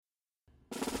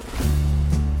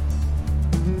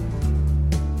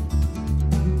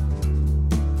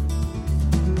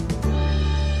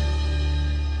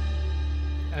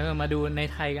มาดูใน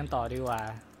ไทยกันต่อดีกว่า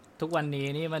ทุกวันนี้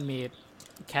นี่มันมี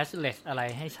cashless อะไร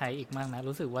ให้ใช้อีกมากนะ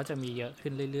รู้สึกว่าจะมีเยอะขึ้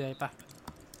นเรื่อยๆป่ะ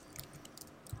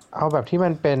เอาแบบที่มั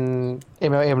นเป็น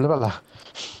MLM หรือเปล่าล่ะ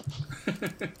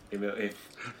MLM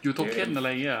ยูโทเค็นอะไร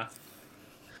เงี้ย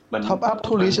มัน Top up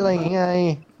to reach อะไรอย่างเงี้ย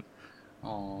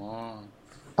อ๋อ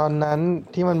ตอนนั้น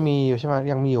ที่มันมีอยู่ใช่ไหม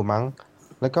ยังมีอยู่มั้ง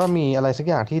แล้วก็มีอะไรสัก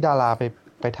อย่างที่ดารา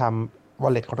ไปทำ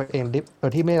wallet ของตัวเองดิโด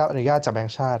ยที่ไม่รับอนุญาตจากแบง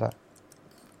ก์ชาติอ่ะ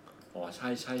อ๋อใช่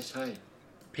ใช่ใช่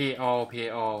pay all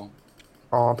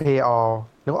อ๋อ pay all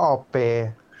หรือว่า all pay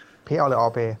pay all หรือ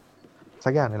all pay สั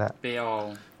กอย่างนี่แหละ pay all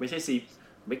ไม่ใช่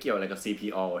ไม่เกี่ยวอะไรกับ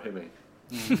CPO ใช่ไหม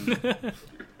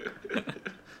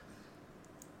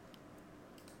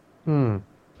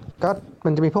ก็มั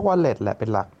นจะมีพวก wallet แหละเป็น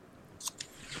หลัก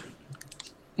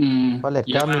wallet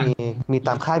ก็มีต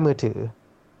ามค่ายมือถือ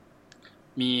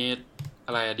มีอ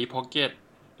ะไรDeep Pocket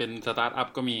เป็นสตาร์ทอัพ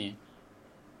ก็มี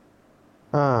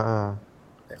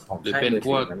หรือเป็นพ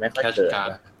วก Cash Card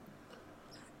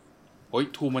โอ้ย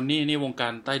True Money นี่วงกา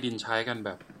รใต้ดินใช้กันแบ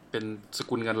บเป็นส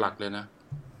กุลเงินหลักเลยนะ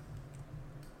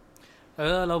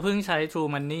เราเพิ่งใช้ True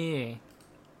Money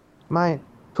ไม่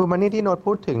True Money ที่โน้ต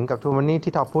พูดถึงกับ True Money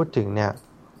ที่ท็อปพูดถึงเนี่ย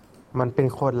มันเป็น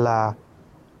คนละ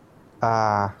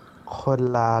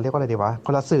เรียกว่าอะไรดีวะค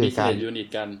นละสื่อกัน Business Unit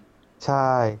กันใช่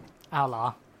อ้าวเหรอ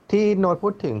ที่โน้ตพู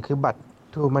ดถึงคือบัตร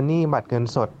True Money บัตรเงิน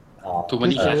สด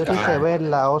ที่ซื้อที่เซเว่น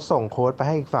แล้วส่งโค้ดไปใ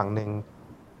ห้อีกฝั่งหนึ่ง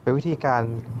เป็นวิธีการ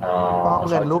ฟอก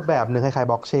เงินรูปแบบหนึ่งคล้ายๆ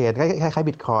บล็อกเชนคล้ายๆ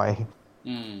บิตคอยน์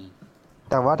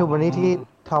แต่ว่า True Money ที่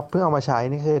ท็อปเพิ่งเอามาใช้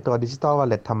นี่คือตัว Digital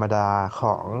Wallet ธรรมดาข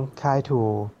องค่าย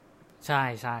True ใช่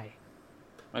ใช่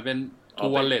มันเป็น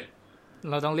True Wallet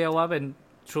เราต้องเรียกว่าเป็น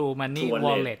True Money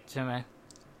Wallet ใช่ไหม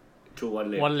True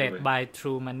Wallet by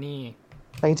True Money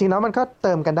แต่จริงๆแล้วมันก็เ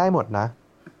ติมกันได้หมดนะ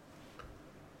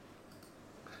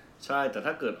ใช่แต่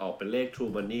ถ้าเกิดออกเป็นเลข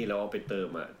True Money แล้วเอาไปเติม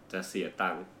อ่ะจะเสียตั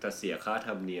งค์จะเสียค่าธ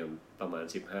รรมเนียมประมาณ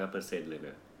 15% เลยน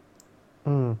ะ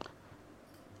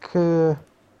คือ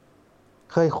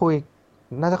เคยคุย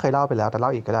น่าจะเคยเล่าไปแล้วแต่เล่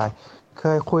าอีกก็ได้เค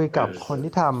ยคุยกับคน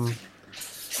ที่ท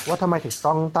ำว่าทำไมถึง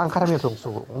ต้องตั้งค่าธรรมเนียม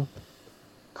สูง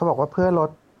ๆเขาบอกว่าเพื่อลด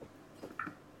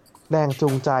แรงจู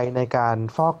งใจในการ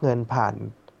ฟอกเงินผ่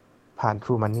าน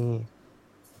True Money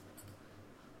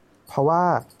เพราะว่า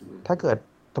ถ้าเกิด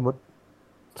ส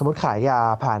มมติขายยา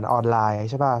ผ่านออนไลน์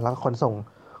ใช่ป่ะแล้วคนส่ง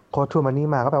โค้ด True Money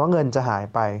มาก็แปลว่าเงินจะหาย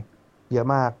ไปเยอะ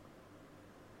มาก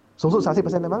สูงสุด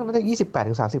 30% เลยมั้งน่าจะ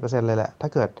 28-30% เลยแหละถ้า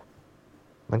เกิด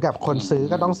เหมือนกับคนซื้อ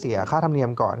ก็ต้องเสียค่าธรรมเนียม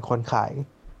ก่อนคนขาย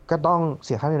ก็ต้องเ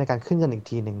สียค่าธรรมเนียมในการขึ้นเงินอีก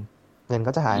ทีนึงเงิน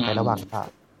ก็จะหายไประหว่างทาง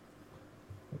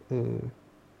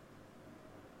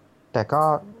แต่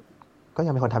ก็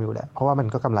ยังมีคนทำอยู่แหละเพราะว่ามัน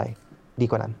ก็กำไรดี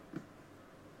กว่านั้น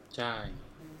ใช่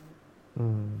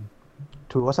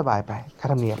ถือว่าสบายไปค่า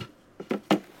ธรรมเนียม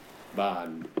บาน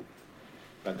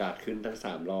ประกาศขึ้นทั้ง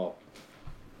3รอบ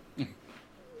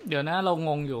เดี๋ยวนะเราง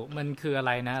งอยู่มันคืออะไ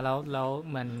รนะแล้ว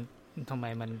มันทำไม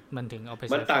มันถึงเอาไป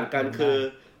มันต่างกัน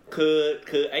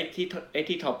คือไอ้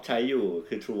ที่ท็อปใช้อยู่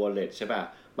คือ True Wallet ใช่ป่ะ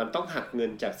มันต้องหักเงิ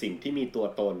นจากสิ่งที่มีตัว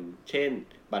ตนเช่น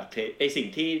บัตรเครดิตไอ้สิ่ง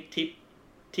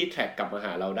ที่แทร็กกลับมาห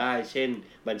าเราได้เช่น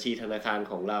บัญชีธนาคาร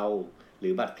ของเราหรื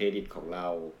อบัตรเครดิตของเรา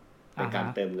ในการ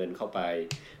เติมเงินเข้าไป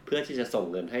เพื่อที่จะส่ง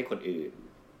เงินให้คนอื่น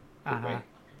ถูกไหม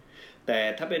แต่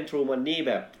ถ้าเป็น True Money แ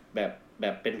บ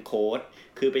บเป็นโค้ด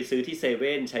คือไปซื้อที่เซเ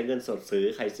ว่นใช้เงินสดซื้อ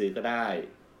ใครซื้อก็ได้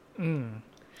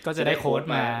ก็จะได้โค้ด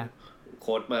มา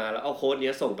แล้วเอาโค้ด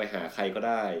นี้ส่งไปหาใครก็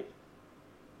ได้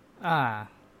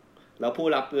แล้วผู้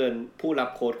รับ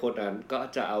โค้ดนั้นก็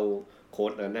จะเอาโค้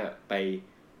ดนั้นน่ะไป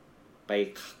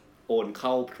โอนเข้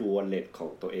า True Wallet ขอ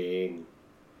งตัวเอง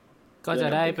ก็จะ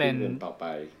ได้เป็นเงินต่อไป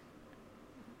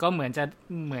ก็เหมือ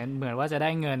นว่าจะไ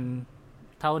ด้เงิน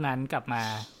เท่านั้นกลับมา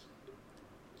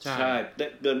ใช่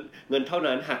เงินเท่า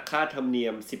นั้นหักค่าธรรมเนีย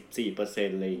ม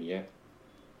 14% อะไรอย่างเงี้ย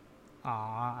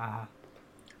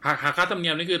หักค่าธรรมเนี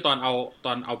ยมนี่คือตอนเ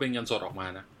อาเป็นเงินสดออกมา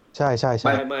นะใช่ๆ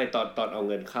ๆไม่ตอนเอา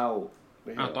เงินเข้า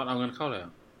ตอนเอาเงินเข้าเลย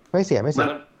ไม่เสีย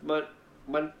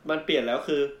มันเปลี่ยนแล้ว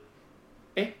คือ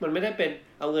มันไม่ได้เป็น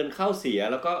เอาเงินเข้าเสีย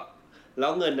แล้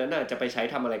วเงินนั้นน่ะจะไปใช้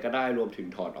ทำอะไรก็ได้รวมถึง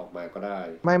ถอนออกมาก็ได้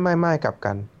ไม่กลับ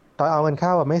กันตอนเอาเงินเข้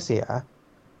าไม่เสีย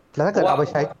แล้วถ้าเกิดเอาไป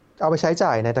ใช้จ่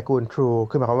ายในตระกูล True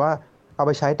คือหมายความว่าเอาไ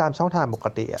ปใช้ตามช่องทางปก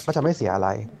ติก็จะไม่เสียอะไร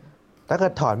ถ้าเกิ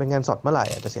ดถอนเป็นเงินสดเมื่อไหร่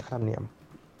จะเสียค่าธรรมเนียม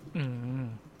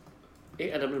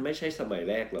อันนั้นมันไม่ใช่สมัย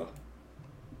แรกเหรอ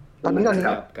ตอนนี้ก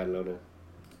ลับกันแล้วนะ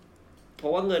เพรา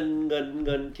ะว่าเ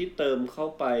งินที่เติมเข้า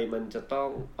ไปมันจะต้อง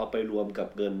เอาไปรวมกับ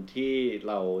เงินที่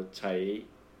เราใช้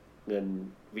เงิน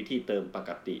วิธีเติมปก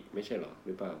ติไม่ใช่หรอห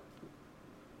รือเปล่า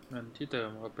เงินที่เติม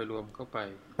เอาไปรวมเข้าไป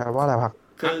แปลว่าอะไรครับ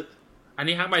คืออัน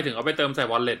นี้ฮักหมายถึงเอาไปเติมใส่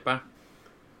wallet ป่ะ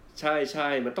ใช่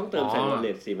มันต้องเติมใส่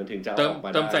wallet สิมันถึงจะออกมา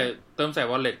ได้เติมใส่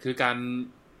wallet คือการ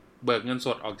เบิกเงินส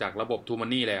ดออกจากระบบ True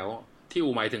Money แล้วที่อู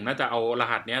หมายถึงน่าจะเอาร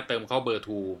หัสเนี้ยเติมเข้าเบอร์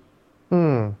True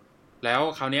แล้ว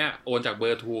คราวเนี้ยโอนจากเบอ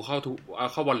ร์ True เ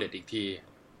ข้า wallet อีกที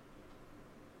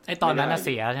ไอตอนนั้นน่ะเ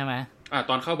สียใช่ไหม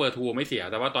ตอนเข้าเบอร์ True ไม่เสีย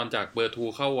แต่ว่าตอนจากเบอร์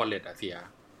True เข้า wallet เสีย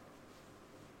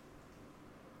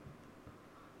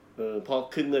พอ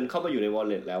คืนเงินเข้ามาอยู่ใน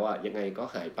wallet แล้วอะยังไงก็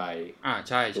หายไป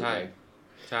ใช่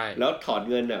แล้วถอน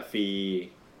เงินฟรี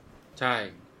ใช่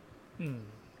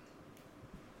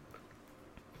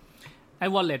ไอ้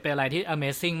wallet เป็นอะไรที่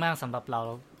amazing มากสำหรับเรา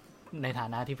ในฐา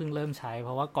นะที่เพิ่งเริ่มใช้เพ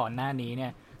ราะว่าก่อนหน้านี้เนี่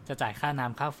ยจะจ่ายค่าน้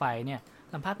ำค่าไฟเนี่ย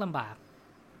ลำบาก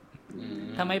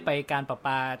ถ้าไม่ไปการประป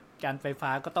าการไฟฟ้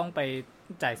าก็ต้องไป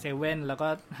จ่ายเซเว่นแล้วก็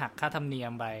หักค่าธรรมเนีย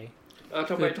มไป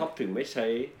ทำไมท็อปถึงไม่ใ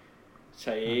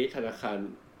ช้ธนาคาร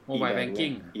mobile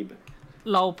banking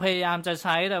เราพยายามจะใ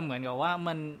ช้แต่เหมือนกับว่า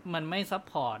มันไม่ซัพ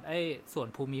พอร์ตไอ้ส่วน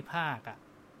ภูมิภาคอ่ะ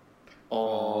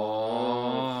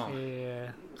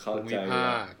เข้าใจ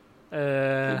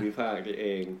ภูมิภาคนี่เอ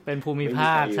งเป็นภูมิภ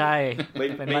าคใช่ไม่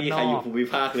มีใครอยู่ภูมิ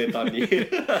ภาคเลยตอนนี้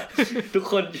ทุ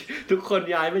กคน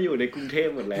ย้ายมาอยู่ในกรุงเทพ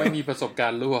หมดแล้วไม่มีประสบกา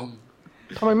รณ์ร่วม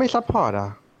ทำไมไม่ซัพพอร์ตอ่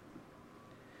ะ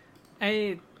ไ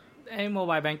อ้โม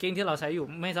บายแบงกิ้งที่เราใช้อยู่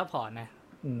ไม่ซัพพอร์ตนะ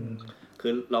คื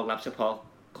อรองรับเฉพาะ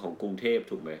ของกรุงเทพ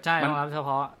ถูกไหมใช่รองรับเฉพ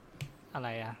าะอะไร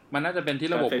อ่ะมันน่าจะเป็นที่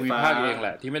ระบบภูมิภาคเองแห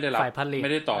ละที่ไม่ได้รับไ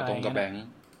ม่ได้ต่อตรงกับแบงค์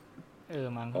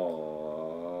มั้ง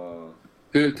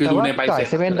คือดูในใบเสร็จจ่าย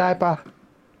เซเว่นได้ปะ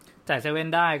จ่ายเซเว่น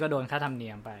ได้ก็โดนค่าธรรมเนี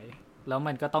ยมไปแล้ว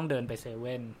มันก็ต้องเดินไปเซเ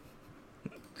ว่น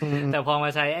แต่พอมา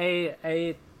ใช้ไอ้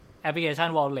แอปพลิเคชัน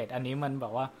wallet อันนี้มันแบ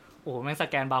บว่าโอ้โหแม่งส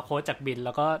แกนบาร์โค้ดจากบิลแ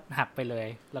ล้วก็หักไปเลย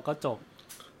แล้วก็จบ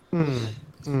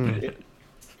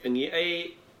อย่างนี้ไ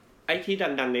อ้ที่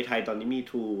ดังๆในไทยตอนนี้มี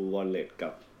True Wallet กั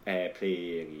บ AirPlay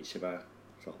อย่างนี้ใช่ป่ะ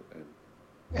2 อัน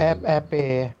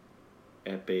AirPlay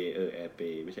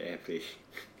AirPlay ไม่ใช่ AirPlay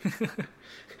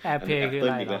AirPlay คืออะ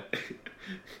ไรนะ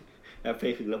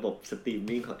AirPlay คือระบบสตรีม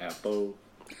มิ่งของ Apple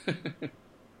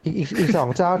อีก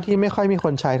2เจ้าที่ไม่ค่อยมีค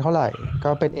นใช้เท่าไหร่ก็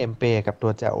เป็น MPay กับตั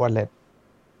วแจ๋ว Wallet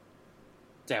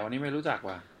แจ๋วนี่ไม่รู้จัก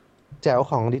ว่ะแจ๋ว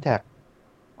ของ Dtac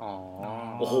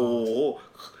โอ้โห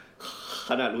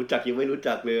ขนาดรู้จักยังไม่รู้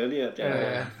จักเลยเนี่ยแจ๋ว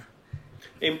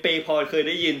MPay พอเคยไ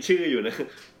ด้ยินชื่ออยู่นะ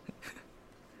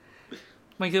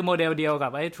มันคือโมเดลเดียวกั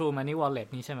บไอ้ True Money Wallet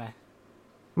นี่ใช่ไหม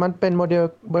มันเป็นโมเด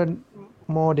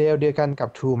ลเดียวกันกับ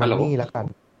True Money แล้วกัน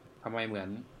ทำไมเหมือน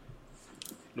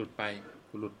หลุดไป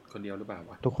กูหลุดคนเดียวหรือเปล่า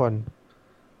วะทุกคน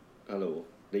ฮัลโหล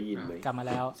ได้ยินไหมกลับมา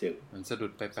แล้วเสียงมันสะดุ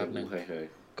ดไปแป๊บนึง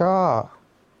ก็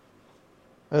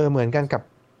เหมือนกันกับ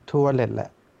True Wallet แหล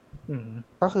ะ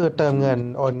ก็คือเติมเงิน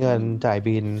โอนเงินจ่าย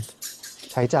บิล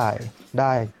ใช้จ่ายไ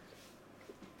ด้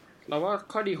เราว่า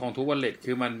ข้อดีของ True Wallet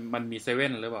คือมันมีเซเว่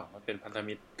นหรือเปล่ามันเป็นพันธ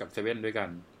มิตรกับเซเว่นด้วยกัน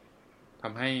ท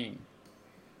ำใ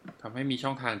ห้มีช่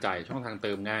องทางจ่ายช่องทางเ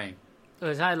ติมง่าย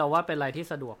ใช่เราว่าเป็นอะไรที่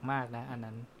สะดวกมากนะอัน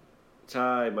นั้นใ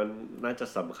ช่มันน่าจะ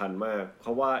สำคัญมากเพร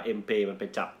าะว่า MPay มันไป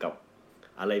จับกับ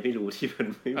อะไรไม่รู้ที่มัน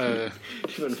ไม่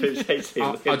ที่มันไม่ใช่เซ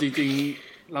เว่นเอาจริง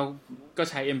ๆเราก็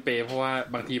ใช้ MPay เพราะว่า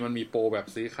บางทีมันมีโปรแบบ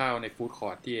ซื้อข้าวในฟู้ดคอ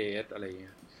ร์ทที่ AS อะไรเ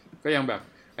งี้ยก็ยังแบบ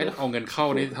เอาเงินเข้า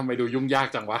นี่ทำไมดูยุ่งยาก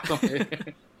จังวะ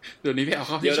เดี๋ยวนี้พี่เอาเ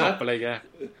ข้าที่ช็อปอะไรแก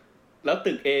แล้ว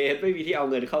ตึก AS ไม่มีที่เอา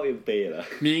เงินเข้า MPay เหรอ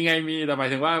มีไงมีแต่หมาย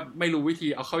ถึงว่าไม่รู้วิธี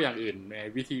เอาเข้าอย่างอื่นไง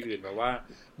วิธีอื่นแบบว่า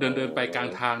เดินไปกลาง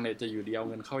ทางเนี่ยจะอยู่ดีเอา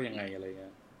เงินเข้ายังไงอะไรเงี้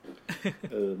ย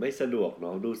ไม่สะดวกเน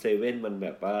าะดูเซเว่นมันแบ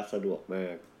บว่าสะดวกมา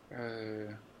ก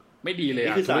ไม่ดีเลย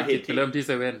ธุรกิจเริ่มที่เ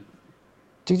ซเว่น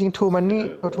จริงๆ True Money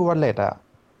True Wallet อ่ะ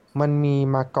มันมี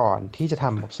มาก่อนที่จะท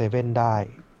ำแบบเซเว่นได้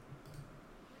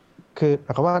คือหม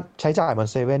ายความว่าใช้จ่ายเหมือน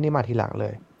เซเว่นนี่มาทีหลังเล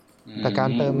ยแต่การ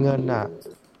เติมเงินอ่ะ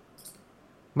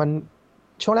มัน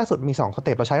ช่วงแรกสุดมี2 สเ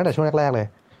ต็ปเราใช้ตั้งแต่ช่วงแรกๆเลย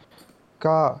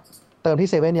ก็เติมที่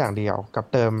เซเว่นอย่างเดียวกับ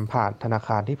เติมผ่านธนาค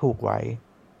ารที่ผูกไว้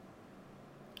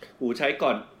ใช้ก่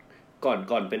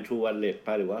อนเป็น True Wallet ไป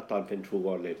หรือว่าตอนเป็น True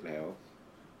Wallet แล้ว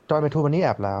ตอนเป็น True Money แอ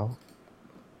ปแล้ว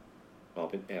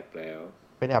เป็นแอป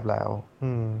แล้ว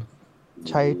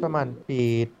ใช้ประมาณปี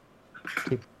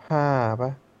15ป่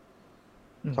ะ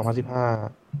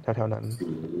2015แถวๆนั้น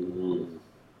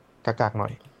กากๆหน่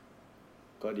อย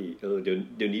ก็ดีเ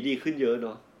ดี๋ยวนี้ดีขึ้นเยอะเน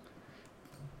าะ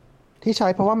ที่ใช้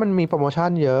เพราะว่ามันมีโปรโมชั่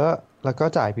นเยอะแล้วก็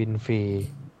จ่ายบิลฟรี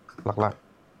หลัก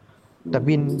ๆแต่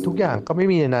บิลทุกอย่างก็ไม่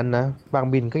มีในนั้นนะบาง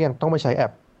บิลก็ยังต้องไปใช้แอ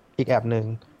ปอีกแอปหนึ่ง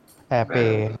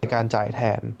AirPay ในการจ่ายแท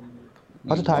นเพ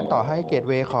ราะสุดท้ายต่อให้เกต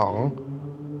เวย์ขอ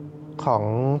ง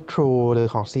True หรือ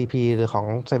ของ CP หรือของ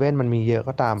 7 มันมีเยอะ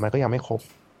ก็ตามมันก็ยังไม่ครบ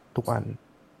ทุกอัน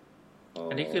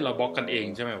อันนี้คือเราบล็อกกันเอง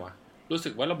ใช่ไหมวะรู้สึ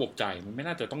กว่าระบบจ่ายมันไม่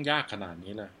น่าจะต้องยากขนาด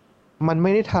นี้เลยมันไ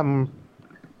ม่ได้ท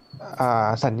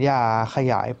สัญญาข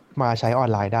ยายมาใช้ออน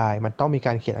ไลน์ได้มันต้องมีก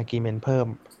ารเขียน agreement เพิ่ม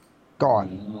ก่อน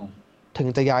ถึง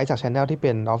จะย้ายจาก channel ที่เ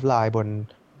ป็นออฟไลน์บน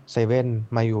เซเว่น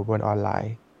มาอยู่บนออนไล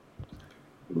น์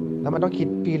แล้วมันต้องคิด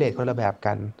ฟรีเรทคนละแบบ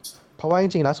กันเพราะว่าจ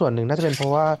ริงๆแล้วส่วนหนึ่งน่าจะเป็นเพรา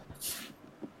ะว่า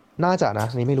น่าจะนะ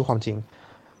อันนี้ไม่รู้ความจริง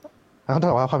ต้อง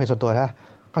บอกว่าความเห็นส่วนตัวนะ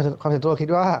ความเห็นส่วนตัวคิด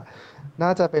ว่าน่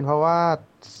าจะเป็นเพราะว่า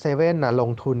เซเว่นล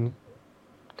งทุน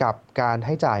กับการใ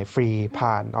ห้จ่ายฟรี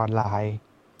ผ่านออนไลน์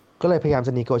ก็เลยพยายามจ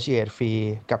ะ negotiate ฟรี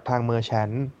กับทาง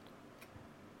merchant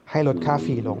ให้ลดค่าฟ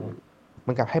รีลงเห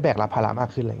มือนกับให้แบกรับภาระมาก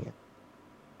ขึ้นอะไรเงี้ย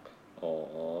อ๋อ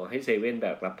ให้เซเว่นแบ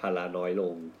กรับภาระน้อยล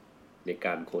งในก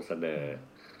ารโฆษณา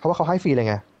เพราะว่าเขาให้ฟรีเลย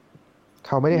ไงเ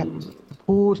ขาไม่ได้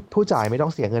ผู้จ่ายไม่ต้อ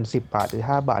งเสียเงิน10 บาทหรือ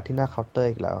5 บาทที่หน้าเคาน์เตอร์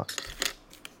อีกแล้ว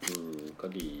ก็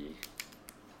ดี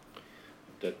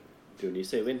แต่เดี๋ยวนี้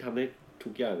เซเว่นทำได้ทุ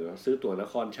กอย่างแล้วซื้อตั๋วน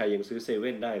ครชัยยังซื้อเซเ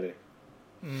ว่นได้เลย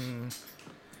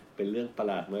เป็นเรื่องประห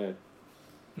ลาดมาก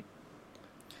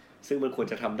ซึ่งมันควร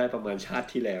จะทำได้ประมาณชาติ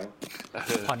ที่แล้ว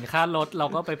ผ่อนค่ารถเรา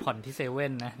ก็ไปผ่อนที่เซเว่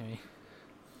นนะนี่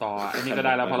ต่ออันนี้ก็ไ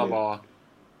ด้แล้วพรบ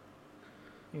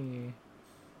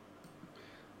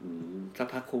สัก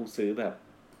พักคงซื้อแบบ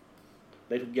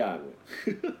ได้ทุกอย่าง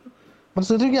มัน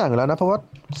ซื้อทุกอย่างอยู่แล้วนะเพราะว่า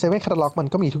เซเว่นคาตาล็อกมัน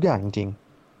ก็มีทุกอย่างจริง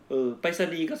ไปรษ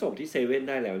ณีย์ก็ส่งที่เซเว่น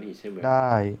ได้แล้วนี่ใช่ไหมไ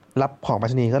ด้รับของไปร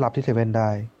ษณีย์ก็รับที่เซเว่นได้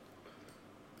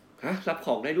ฮะรับข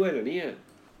องได้ด้วยเหรอเนี่ย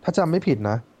ถ้าจำไม่ผิด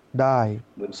นะได้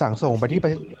สั่งส่งไปที่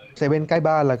เซเว่นใกล้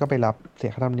บ้านแล้วก็ไปรับเสี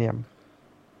ยค่าธรรมเนียม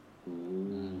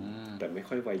แต่ไม่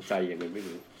ค่อยไว้ใจอย่างนั้นไม่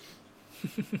รู้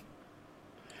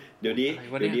เดี๋ยวนี้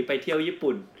ไปเที่ยวญี่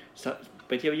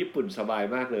ปุ่นสบาย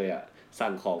มากเลยอ่ะสั่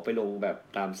งของไปลงแบบ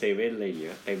ตามเซเว่นอะไรอย่างเ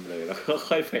งี้ยเต็มเลยแล้วก็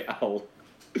ค่อยไปเอา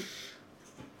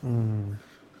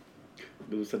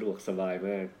ดูสะดวกสบายม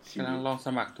ากกำลังลองส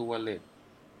มัครทูวอลเล็ต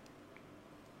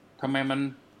ทำไมมัน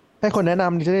ให้คนแนะน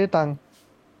ำจะได้ตังค์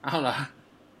อ้าวเหรอ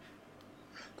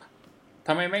ท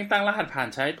ำไมแม่งตั้งรหัสผ่าน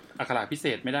ใช้อักขระพิเศ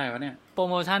ษไม่ได้วะเนี่ยโปร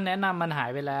โมชั่นแนะนำมันหาย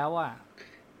ไปแล้วอ่ะ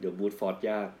เดี๋ยวบูทฟอร์ด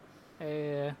ยาก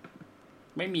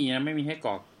ไม่มีนะไม่มีให้ก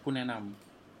รอกผู้แนะน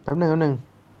ำแป๊บนึง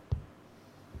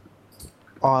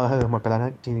หมดไปแล้วน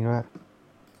ะจริงๆด้วย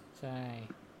ใช่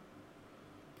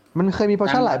มันเคยมีโปรโม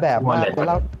ชั่นหลายแบบมาก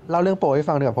เล่าเรื่องโปรให้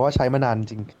ฟังดีกว่าเพราะว่าใช้มานานจ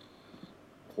ริง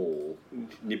โห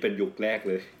นี่เป็นยุคแรก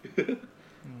เลย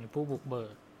ผู้บุกเบิ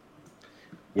ก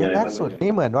ล่าสุด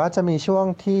นี่เหมือนว่าจะมีช่วง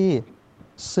ที่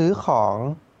ซื้อของ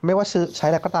ไม่ว่าใช้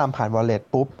อะไรก็ตามผ่าน wallet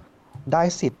ปุ๊บได้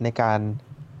สิทธิ์ในการ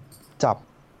จับ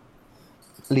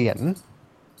เหรียญ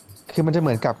คือมันจะเห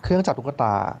มือนกับเครื่องจับตุ๊กต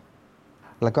า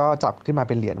แล้วก็จับขึ้นมาเ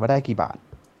ป็นเหรียญว่าได้กี่บาท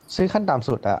ซึ่งขั้นต่ำ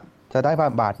สุดอะจะได้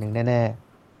บาทหนึ่งแน่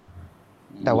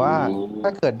ๆแต่ว่าถ้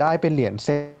าเกิดได้เป็นเหรียญเซ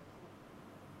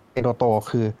โต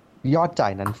คือยอดจ่า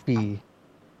ยนั้นฟรี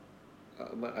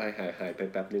หายไป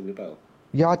แป๊บนึงหรือเปล่า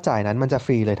ยอดจ่ายนั้นมันจะฟ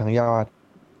รีเลยทั้งยอด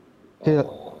คือ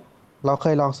เราเค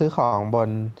ยลองซื้อของบน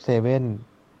เซเว่น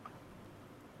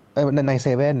ในเซ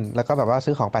เว่นแล้วก็แบบว่า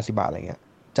ซื้อของ80 บาทอะไรเงี้ย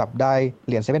จับได้เ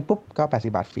หรียญเซเว่นปุ๊บก็80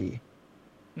 บาทฟรี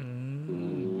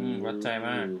วัดใจม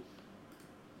าก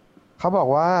เขาบอก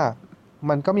ว่า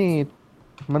มันก็มี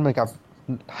มันเหมือนกับ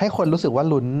ให้คนรู้สึกว่า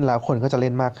ลุ้นแล้วคนก็จะเ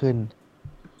ล่นมากขึ้น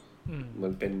มั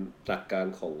นเป็นหลักการ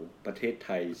ของประเทศไท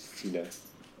ยสินะ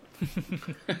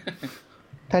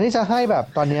แทนที่จะให้แบบ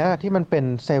ตอนนี้ที่มันเป็น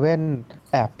เซเว่น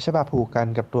แอปใช่ป่ะผูกกัน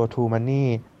กับตัว True Money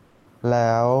แ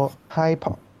ล้วให้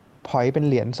พอยต์เป็นเ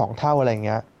หรียญ2 เท่าอะไรเ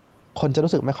งี้ยคนจะ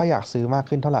รู้สึกไม่ค่อยอยากซื้อมาก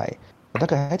ขึ้นเท่าไหร่แต่ถ้าเ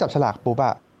กิดให้จับฉลากปุ๊บอ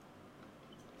ะ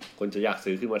คนจะอยาก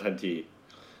ซื้อขึ้นมาทันที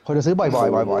คนจะซื้อบ่อ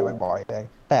ยๆเลย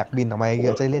แตกบินออกมาเย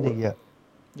อะจะเล่นเยอะ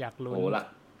อยากรู้โอ้ล่ะ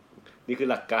นี่คือ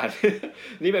หลักการ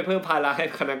นี่ไปเพิ่มภาระให้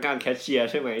พนักงานแคชเชียร์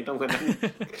ใช่ไหมต้องม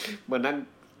านั่ง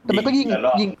แต่มันก็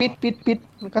ยิงปิด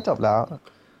มันก็จบแล้ว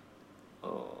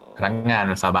พนักงาน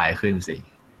สบายขึ้นสิ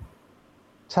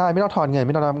ใช่ไม่ต้องถอนเงินไ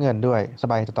ม่ต้องรับเงินด้วยส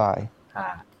บายจะตาย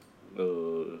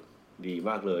ดีม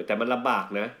ากเลยแต่มันลำบาก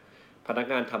นะพนัก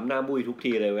งานทำหน้ามุ้ยทุก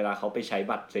ทีเลยเวลาเขาไปใช้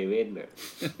บัตรเซเว่นเนี่ย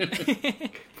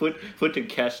พูดถึง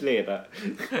แคชเลสอะ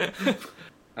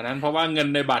อันนั้นเพราะว่าเงิน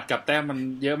ในบัตรกับแต้มมัน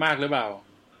เยอะมากหรือเปล่า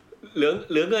เห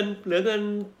ลือเงิน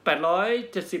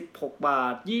876 บา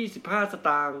ท25 สต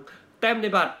างค์แต้มใน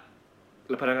บัตร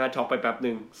แล้วพนักงานช็อกไปแป๊บ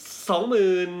นึง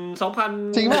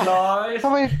 22,100 จริงป่ะทำ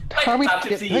ไม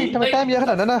เฮ้ยทำไมแต้มเยอะข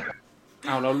นาดนั้นน่ะ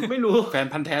อ้าวเราไม่รู้แฟน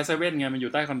พันธุ์แท้เซเว่นไงมันอ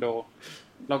ยู่ใต้คอนโด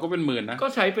เราก็เป็นหมื่นนะก็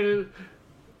ใช้เ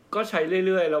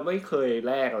รื่อยๆเราไม่เคย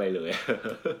แลกอะไรเลย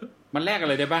มันแลกอะ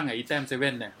ไรได้บ้างไอ้แต้มเซเ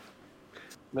ว่นเนี่ย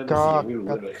ก็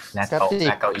แลกเ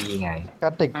ก้าอี้ไงกร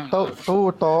ะติกตู้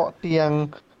โต๊ะเตียง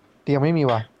ไม่มี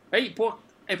ว่ะ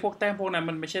พวกแต้มพวกนั้น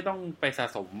มันไม่ใช่ต้องไปสะ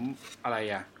สมอะไร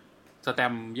อ่ะสแต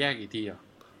มป์แยกอีกทีเหรอ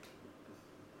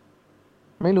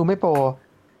ไม่รู้ไม่โปร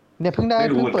เนี่ยเพิ่ง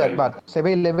เปิดบัตรเซเ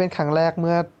ว่นครั้งแรกเ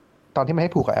มื่อ ตอนที่ไม่ใ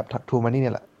ห้ผูกกับแอป True Money เ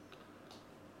นี่ยแหละ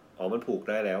อ๋อมันผูก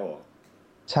ได้แล้วเหรอ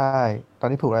ใช่ตอน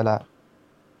นี้ผูกได้ละ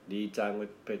ดีจัง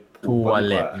ไปผูก True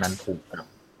Wallet มันผูกกับ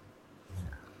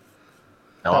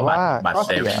แต่ว่าบัตรเ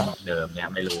ซเว่นเดิมเนี่ย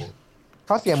ไม่รู้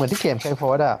ข้อเสียเหมือนที่เกมเคยโพ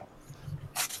สอ่ะ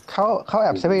เข้าแอ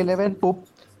ป 7-Eleven ปุ๊บ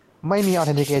ไม่มี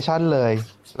authentication เลย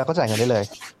แล้วก็จ่ายเงินได้เลย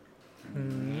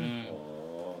อ๋อ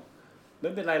ไม่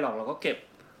เป็นไรหรอกเราก็เก็บ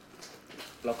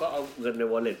เราก็เอาเงินใน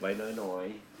wallet ไว้น้อย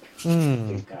ๆเ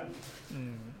ป็นกัน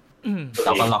เร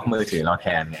าก็ล็อกมือถือเราแท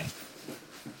นไง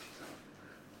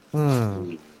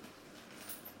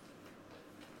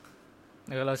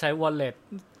เราใช้ wallet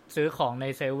ซื้อของใน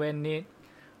เซเว่นนี่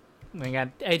เหมือนกัน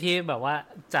ไอ้ที่แบบว่า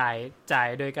จ่าย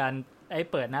โดยการ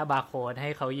เปิดหน้าบาร์โค้ดให้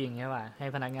เขายิงใช่ป่ะให้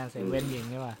พนักงานเซเว่นยิง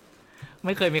ใช่ป่ะไ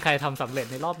ม่เคยมีใครทำสำเร็จ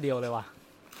ในรอบเดียวเลยว่ะ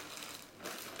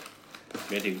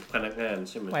หมายถึงพนักงาน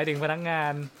ใช่ไหมหมายถึงพนักงา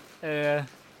น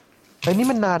ไอ้นี่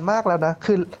มันนานมากแล้วนะ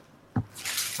คือ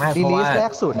รีลีสแร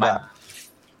กสุดอ่ะ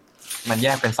มันแย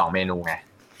กเป็น2เมนูไง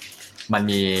มัน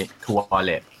มี True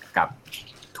Wallet กับ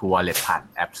True Wallet ผ่าน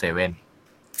แอป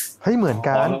7เฮ้ยเหมือน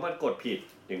กันแล้วมันกดผิด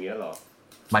อย่างเงี้ยหรอ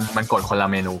มันกดคนละ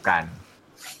เมนูกัน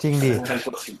จริงดิ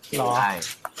ใช่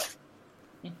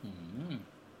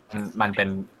มันเป็น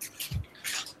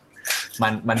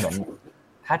มันเหมือน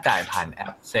ถ้าจ่ายผ่านแอ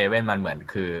ป7มันเหมือน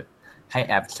คือให้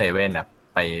แอป7อ่ะ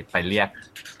ไปเรียก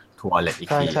True Wallet อีก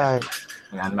ทีใช่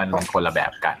งั้นมันคนละแบ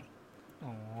บกัน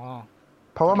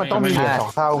เพราะว่ามันต้องมีเหรียญ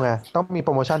2เท่าไงต้องมีโป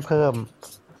รโมชั่นเพิ่ม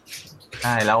ใ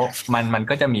ช่แล้วมัน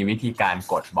ก็จะมีวิธีการ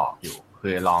กดบอกอยู่คื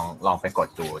อลองไปกด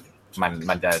ดู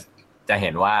มันจะเห็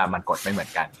นว่ามันกดไม่เหมือ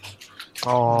นกัน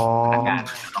พนักงาน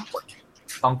ต้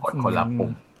องกดคนละปุ่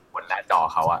มบนหน้าจอ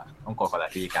เขาอะต้องกดคนละ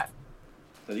ที่กัน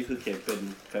ตอนนี้คือเขียนเป็น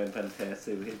แฟนพันธุ์แท้เซ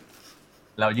เว่น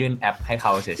เรายื่นแอปให้เข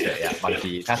าเฉยๆอะบาง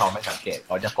ทีถ้าเขาไม่สังเกตเข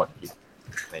าจะกดผิด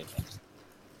อะไรอย่างเงี้ย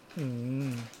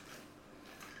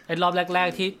ไอ้รอบแรก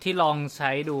ๆที่ลองใ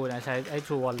ช้ดูนะใช้ไอ้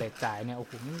True Wallet จ่ายเนี่ยโอ้โ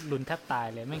หลุ้นแทบตาย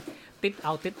เลยไม่ติดเอ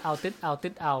า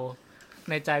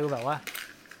ในใจกูแบบว่า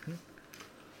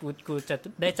กูจะ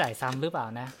ได้จ่ายซ้ำหรือเปล่า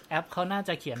นะแอปเขาน่าจ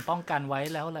ะเขียนป้องกันไว้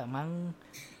แล้วแหละมั้ง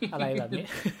อะไรแบบนี้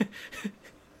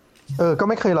ก็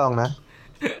ไม่เคยลองนะ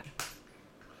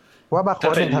ว่าบาร์โค้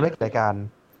ดมันทำได้กี่รายการ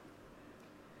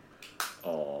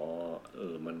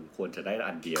มันควรจะได้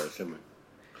อันเดียวใช่ไหม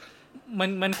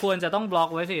มันควรจะต้องบล็อก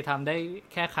ไว้สิทำได้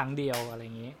แค่ครั้งเดียวอะไรอ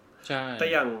ย่างนี้ใช่แต่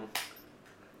อ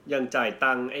ย่างจ่าย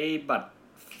ตังค์ไอ้บัตร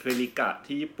เฟริกะ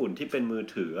ที่ญี่ปุ่นที่เป็นมือ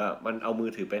ถืออ่ะมันเอามือ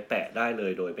ถือไปแตะได้เล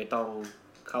ยโดยไม่ต้อง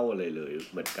เข้าอะไรเลย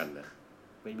เหมือนกันนะ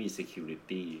ไม่มี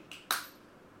security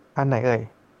อันไหนเอ่ย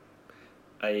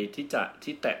ไอ้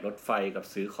ที่แตะรถไฟกับ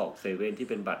ซื้อของเซเว่นที่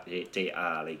เป็นบัตร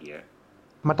JR อะไรเงี้ย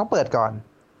มันต้องเปิดก่อน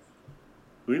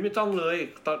ไม่ต้องเลย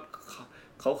ตอน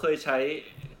เขาเคยใช้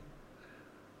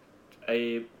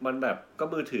มันแบบก็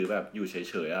มือถือแบบอยู่เฉ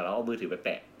ยๆอ่ะแล้วเอามือถือไปแต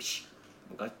ะ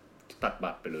มันก็ตัด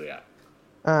บัตรไปเลยอ่ะ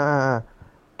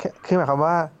คือหมายความ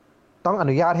ว่าต้องอ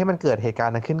นุญาตให้มันเกิดเหตุการ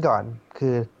ณ์นั้นขึ้นก่อนคื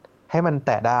อให้มันแ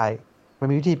ตะได้มัน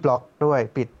มีวิธีบล็อกด้วย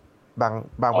ปิด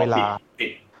บางเวลา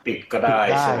ปิดก็ได้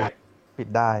ใช่ไหมปิด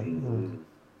ได้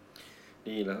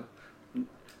นี่แล้ว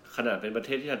ขนาดเป็นประเท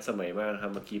ศที่ทันสมัยมากนะครั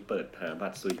บเมื่อกี้เปิดหาบั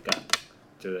ตรซุยกัน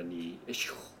เจออันนี้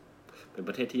เป็นป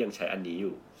ระเทศที่ยังใช้อันนี้อ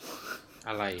ยู่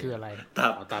อะไรคืออะไรต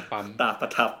าปั๊มตาปร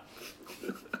ะทับ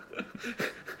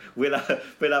เวล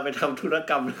าไปทำธุร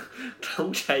กรรมต้อง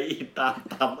ใช้ตา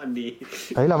ปั๊มอันนี้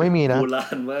เฮ้ยเราไม่มีนะโบรา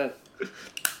ณมาก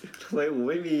ทำไม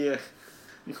ไม่มี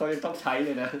นี่เขายังต้องใช้เล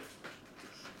ยนะ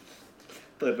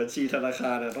เปิดบัญชีธนาค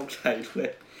ารนะต้องใช้ด้วย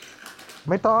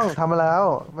ไม่ต้องทำมาแล้ว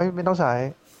ไม่ต้องใช้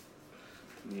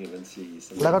นี่บัญชี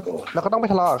แล้วก็ต้องไป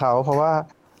ทะเลาะกับเขาเพราะว่า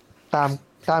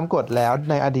ตามกฎแล้ว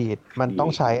ในอดีตมันต้อ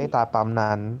งใช้ไอ้ตาปั๊ม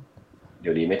นั้นเ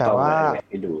ดี๋ยวนี้ไม่ต้อง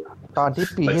ให้ดูตอนที่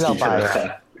ปีที่เราไป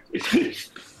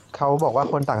เขาบอกว่า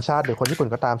คนต่างชาติหรือคนญี่ปุ่น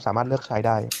ก็ตามสามารถเลือกใช้ไ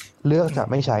ด้เลือกจะ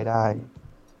ไม่ใช้ได้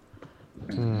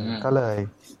ก็เลย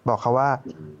บอกเขาว่า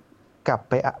กลับ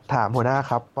ไปถามหัวหน้า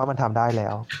ครับว่ามันทำได้แล้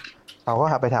วเราก็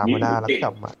ไปถามหัวหน้าแล้วก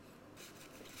ลับมา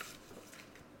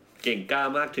เก่งกล้า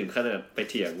มากถึงขนาดไป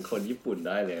เถียงคนญี่ปุ่นไ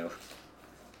ด้แล้ว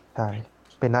ใช่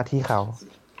เป็นหน้าที่เขา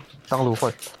ต้องรู้ก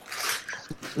ฎ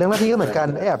เรื่องหน้าที่ก็เหมือนกัน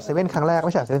แอป7ครั้งแรกไ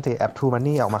ม่ใช่7แอป True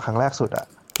Money ออกมาครั้งแรกสุดอะ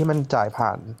ที่มันจ่ายผ่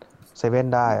าน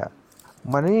7ได้อะ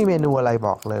มันไม่มีเมนูอะไรบ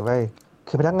อกเลยเว้ย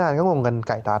คือพนักงานก็งงกันไ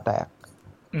ก่ตาแตก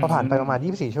พอผ่านไปประมาณ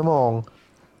24ชั่วโมง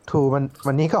True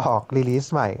มันนี้ก็ออกรีลีส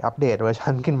ใหม่อัปเดตเวอร์ชั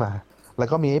นขึ้นมาแล้ว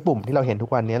ก็มีไอ้ปุ่มที่เราเห็นทุ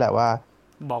กวันนี้แหละว่า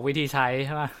บอกวิธีใช้ใ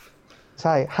ช่ไหมใ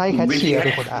ช่ให้แคชเชียร์เ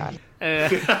ป็นคนอ่าน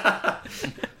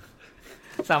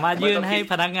สามารถยื่นให้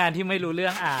พนักงานที่ไม่รู้เรื่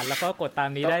องอ่านแล้วก็กดตาม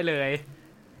นี้ได้เลย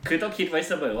คือต้องคิดไว้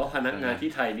เสมอว่าพนักงานที่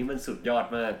ไทยนี่มันสุดยอด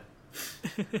มาก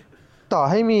ต่อ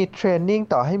ให้มีเทรนนิ่ง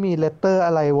ต่อให้มีเลตเตอร์อ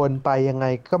ะไรวนไปยังไง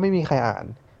ก็ไม่มีใครอ่าน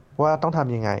ว่าต้องท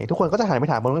ำยังไงทุกคนก็จะหันไป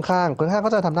ถามคนข้างๆคนข้างๆ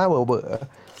ก็จะทำหน้าเบอ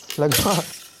ๆแล้วก็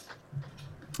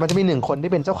มันจะมี1คน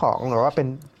ที่เป็นเจ้าของหรือว่าเ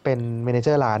ป็นเมเนเจ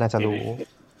อร์ร้านจะรู้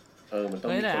มันต้อง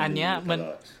แต่อันเนี้ย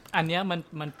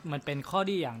มันเป็นข้อ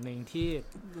ดีอย่างหนึ่งที่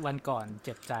วันก่อนเ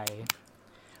จ็บใจ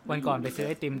วันก่อนไปซื้อไ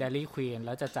อติมเดลี่ควีนแ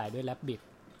ล้วจะจ่ายด้วยแรปบิท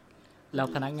แล้ว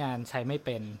พนักงานใช้ไม่เ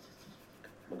ป็น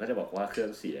มันก็จะบอกว่าเครื่อ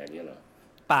งเสียอย่างเงี้ยเหรอ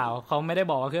เปล่าเขาไม่ได้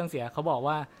บอกว่าเครื่องเสียเขาบอก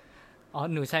ว่าอ๋อ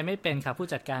หนูใช้ไม่เป็นค่ะผู้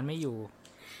จัดการไม่อยู่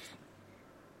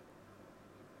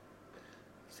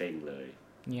เซ็งเลย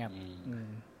เงียบ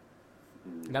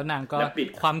แล้วนางก็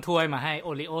ความถ้วยมาให้โอ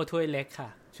ริโอถ้วยเล็กค่ะ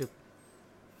ชุบ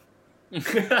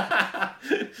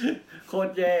โคต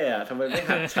รแย่อะทำไมไม่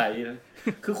หัดใช้นะ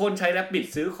คือคนใช้แรปบิท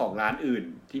ซื้อของร้านอื่น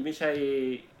ที่ไม่ใช่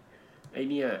ไอ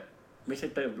เนี่ยไม่ใช่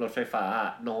เติมรถไฟฟ้า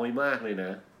น้อยมากเลยน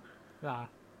ะ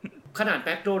ขนาดแม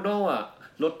คโดนัลด์อะ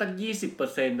ลดตั้ง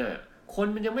 20% อะคน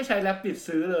มันยังไม่ใช้แรปบิท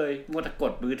ซื้อเลยมัวแต่ก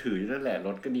ดมือถือนั่นแหละล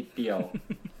ดก็นิดเดียว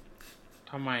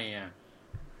ทำไมอะ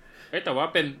แต่ว่า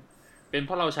เป็นเพ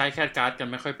ราะเราใช้แคชการ์ดกัน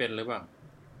ไม่ค่อยเป็นหรือเปล่า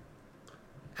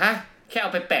ฮะแค่เอ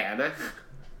าไปแปะนะ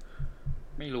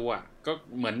ไม่รู้อ่ะก็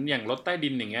เหมือนอย่างรถใต้ดิ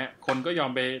นอย่างเงี้ยคนก็ยอ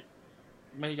มไป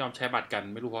ไม่ยอมใช้บัตรกัน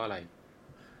ไม่รู้เพราะอะไร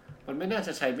มันไม่น่าจ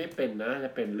ะใช้ไม่เป็นนะจ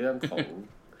ะเป็นเรื่องของ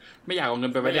ไม่อยากเอาเงิ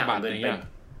นไปไว้ในบัตรอย่างเงี้ย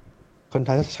คนไท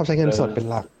ยชอบใช้เงินสดเป็น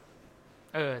หลัก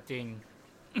จริง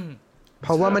เพ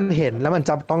ราะว่ามันเห็นแล้วมัน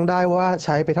จับต้องได้ว่าใ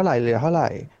ช้ไปเท่าไหร่เหลือเท่าไหร่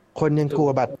คนยังกลัว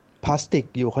บัตรพลาสติก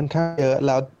อยู่ค่อนข้างเยอะแ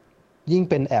ล้วยิ่ง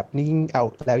เป็นแอปนี่ยิ่งเอา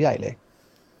แล้วใหญ่เลย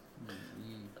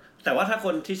แต่ว่าถ้าค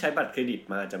นที่ใช้บัตรเครดิต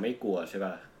มาจะไม่กลัวใช่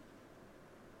ป่ะ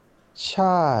ใ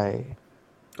ช่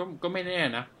ก็ไม่แน่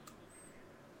นะ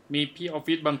มีพี่ออฟ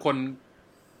ฟิศบางคน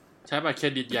ใช้บัตรเคร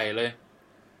ดิตใหญ่เลย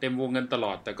เต็มวงเงินตล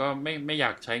อดแต่ก็ไม่อย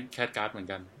ากใช้แคชการ์ดเหมือน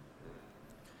กัน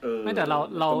ไม่แต่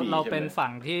เราเป็นฝั่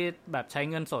งที่แบบใช้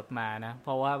เงินสดมานะเพ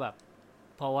ราะ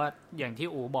ว่าอย่างที่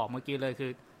อู๋บอกเมื่อกี้เลย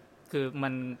คือ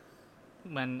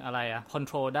มันอะไรอะคอนโ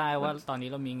ทรลได้ว่าตอนนี้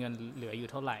เรามีเงินเหลืออยู่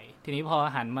เท่าไหร่ทีนี้พอ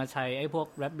หันมาใช้ไอ้พวก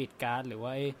Rabbit Card หรือว่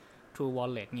าไอ้ True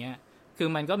Wallet เงี้ยคือ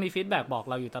มันก็มีฟีดแบ็กบอก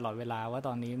เราอยู่ตลอดเวลาว่าต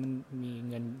อนนี้มันมี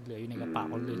เงินเหลืออยู่ในกระเป๋า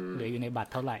เหลืออยู่ในบัต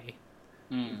รเท่าไหร่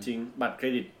จริงบัตรเคร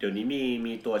ดิตเดี๋ยวนี้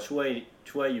มีตัวช่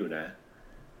วยอยู่นะ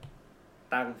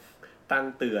ตั้ง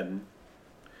เตือน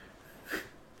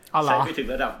ใช้ไปถึง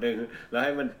ระดับนึงแล้วใ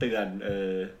ห้มันเตือน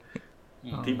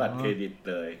ที่บัตรเครดิต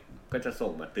เลยก็จะส่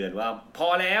งมาเตือนว่าพอ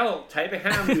แล้วใช้ไป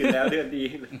 50,000 แล้วเดือนดี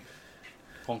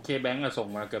ของ K-Bank อะส่ง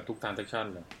มาเกือบทุก transaction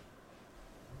เลย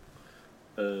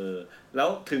แล้ว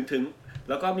ถึง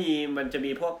แล้วก็มันจะ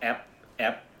มีพวกแอ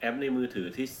ปในมือถือ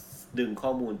ที่ดึงข้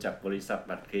อมูลจากบริษัท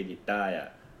บัตรเครดิตได้อ่ะ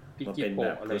มันเป็นแบ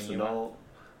บ personal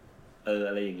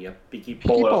อะไรอย่างเงี้ยปิกิโ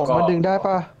ปมันดึงได้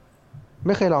ป่ะไ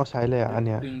ม่เคยลองใช้เลยอ่ะอันเ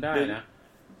นี้ยดึงได้นะ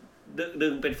ดึ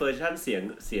งเป็นเวอร์ชันเ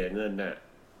สียเงินน่ะ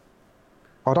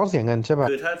ต้องเสียเงินใช่ป่ะ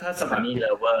คือถ้าสมัครนี่เล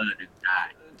เวอร์ดึงได้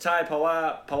ใช่เพราะ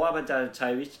ว่ามันจะใช้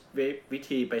วิ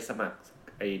ธีไปสมัคร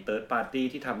ไอ้ third party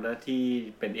ที่ทำหน้าที่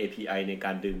เป็น API ในก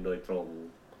ารดึงโดยตรง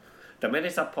แต่ไม่ได้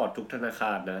ซัพพอร์ตทุกธนาค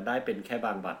ารนะได้เป็นแค่บ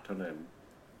างบัตรเท่านั้น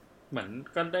เหมือน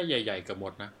ก็ได้ใหญ่ๆกับหม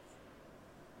ดนะ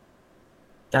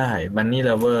ใช่มันนี่เ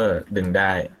ลเวอร์ดึงไ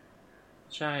ด้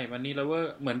ใช่มันนี่เลเวอ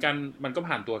ร์เหมือนกันมันก็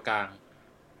ผ่านตัวกลาง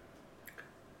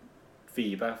ฟรี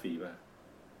ป่ะ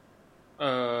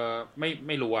ไ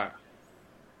ม่รู้อ่ะ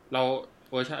เรา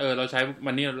เวอร์ชันเราใช้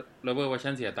มันนี่เลเวอร์เวอร์ชั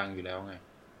นเสียตังค์อยู่แล้วไง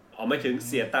ไม่ถึงเ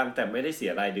สียตังค์แต่ไม่ได้เสี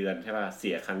ยรายเดือนใช่ป่ะเ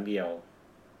สียครั้งเดียว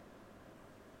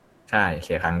ใช่เ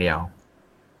สียครั้งเดียว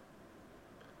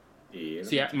เ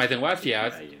สียหมายถึงว่าเสีย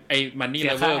ไอ้มันนี่เ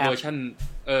ลเวอร์เวอร์ชัน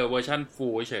เวอร์ชันฟู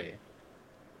ลเฉย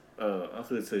ก็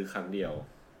คือซื้อครั้งเดียว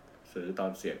ซื้อตอ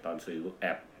นซื้อแอ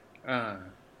ป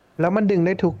แล้วมันดึงไ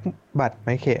ด้ทุกบัตรไหม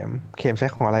เข็มใช้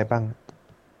ของอะไรบ้าง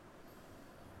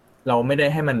เราไม่ได้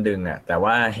ให้มันดึงอ่ะแต่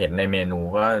ว่าเห็นในเมนู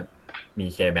ก็มี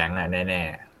K-Bank อ่ะแน่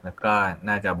ๆแล้วก็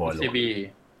น่าจะโบลู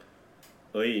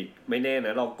ไม่แน่น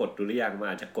ะลองกดดูหรือยังมา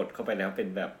อาจจะกดเข้าไปแล้วเป็น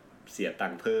แบบเสียตั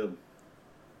งค์เพิ่ม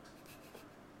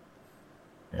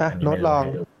โน้ตลอง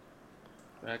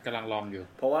กำลังลองอยู่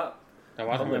เพราะว่าแต่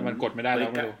ว่าทำไมมันกดไม่ได้แล้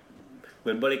วไม่รู้เห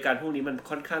มือนบริการพวกนี้มัน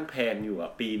ค่อนข้างแพงอยู่อ่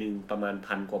ะปีนึงประมาณ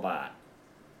1,000 กว่าบาท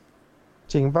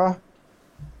จริงป่ะ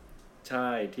ใช่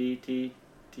ที่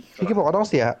พี่กิ๊บบอกว่าเราต้อง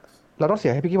เสี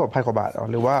ยให้พี่กิ๊บบอก1,000 กว่าบาท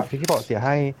หรือว่าพี่กิ๊บบอกเสียใ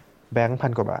ห้แบงค์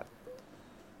1,000 กว่าบาท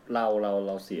เร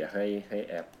าเสียให้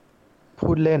แอปพู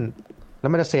ดเล่นแล้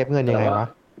วมันจะเซฟเงินยังไงวะ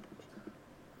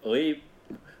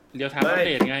เดี๋ยวทำอัปเ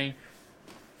ดตไง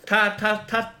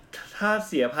ถ้า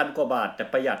เสีย1,000 กว่าบาทแต่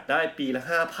ประหยัดได้ปีละ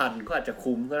 5,000 ก็อาจจะ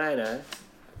คุ้มก็ได้นะ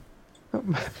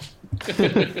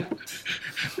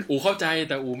อูเข้าใจ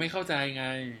แต่อูไม่เข้าใจไง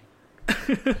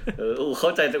เข้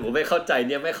าใจแต่ผมไม่เข้าใจเ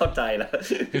นี่ยไม่เข้าใจแล้ว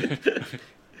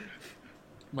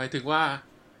หมายถึงว่า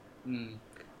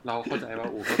เราเข้าใจว่า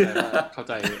เข้าใจว่าเข้า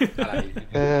ใจอะไร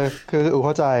คือเ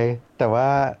ข้าใจแต่ว่า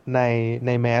ใ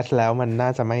นแมสแล้วมันน่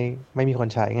าจะไม่มีคน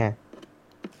ใช้ไง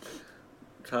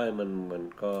ใช่มัน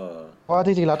ก็เพราะจ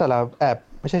ริงๆแล้วแต่ละแอป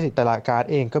ไม่ใช่สิแต่ละการ์ด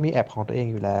เองก็มีแอปของตัวเอง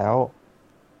อยู่แล้ว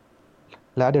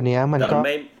เดี๋ยวนี้มันก็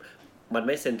ไ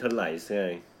ม่เซ็นทรัลไลซ์ไง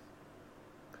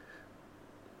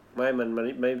มัน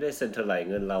ไม่ได้เซ็นทรัลไลซ์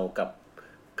เงินเรา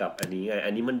กับอันนี้ไงอั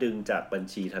นนี้มันดึงจากบัญ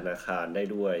ชีธนาคารได้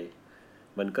ด้วย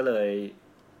มันก็เลย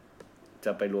จ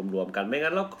ะไปรวมๆกันไม่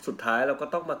งั้นเราสุดท้ายเราก็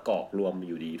ต้องมากรอกรวมอ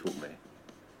ยู่ดีถูกไหม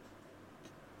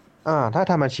ถ้า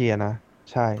ทำบัญชีนะ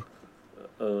ใช่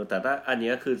แต่ถ้าอัน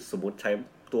นี้คือสมมุติใช้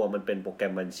ตัวมันเป็นโปรแกร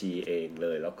มบัญชีเองเล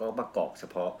ยแล้วก็มากรอกเฉ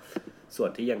พาะส่วน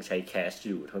ที่ยังใช้แคช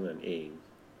อยู่เท่านั้นเอง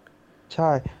ใช่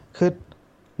คือ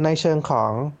ในเชิงขอ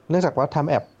งเนื่องจากว่าทำ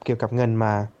แอปเกี่ยวกับเงินม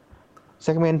าเซ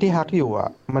กเมนต์ที่ฮักอยู่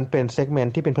มันเป็นเซกเมน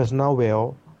ต์ที่เป็น personal wealth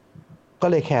ก็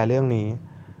เลยแคร์เรื่องนี้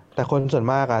แต่คนส่วน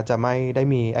มากจะไม่ได้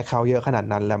มี account เยอะขนาด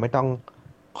นั้นและไม่ต้อง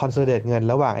consolidate เงิน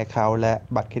ระหว่าง account และ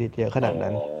บัตรเครดิตเยอะขนาด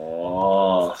นั้น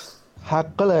ฮัก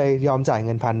ก็เลยยอมจ่ายเ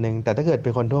งิน1,000แต่ถ้าเกิดเป็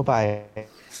นคนทั่วไป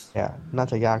น่า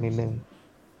จะยากนิดนึง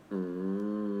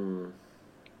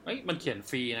มันเขียน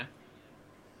ฟรีนะ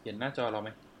เห็นหน้าจอเราไหม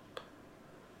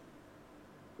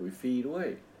ฟรีด้วย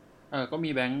ก็มี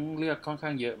แบงค์เลือกค่อนข้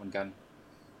างเยอะเหมือนกัน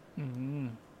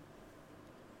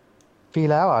ฟรี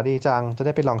แล้วดีจังจะไ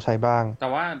ด้ไปลองใช้บ้างแต่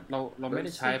ว่าเราไม่ไ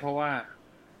ด้ใช้เพราะว่า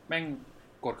แม่ง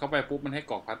กดเข้าไปปุ๊บมันให้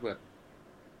กรอกพาสเวิร์ด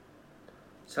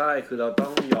ใช่คือเราต้อ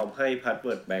งยอมให้พาสเ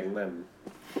วิร์ดแบงค์มัน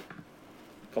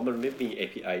เพราะมันไม่มี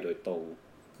API โดยตรง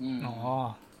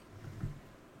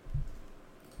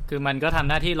คือมันก็ทำ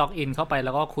หน้าที่ล็อกอินเข้าไปแ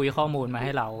ล้วก็คุยข้อมูลมาใ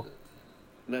ห้เรา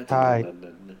ใช่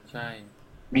ใช่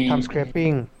มีทำ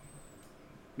scraping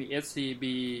มี SCB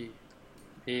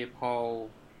PayPal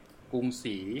กรุงศ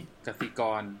รีกสิก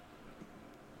ร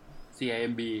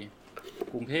CIMB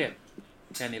กรุงเทพ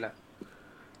แค่นี้แหละ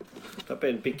ถ้าเป็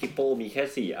น Pickippo มีแ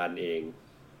ค่4อันเอง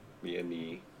มีอันนี้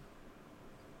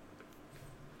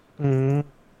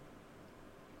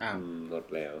ลด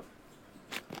แล้ว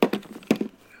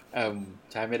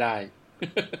ใช้ไม่ได้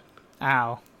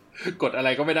กดอะไร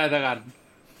ก็ไม่ได้สักอัน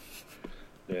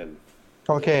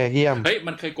โอเคเยี่ยม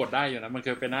มันเคยกดได้อยู่นะมันเค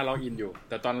ยเป็นหน้าล็อกอินอยู่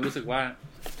แต่ตอนนั้นรู้สึกว่า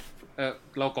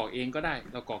เรากรอกเองก็ได้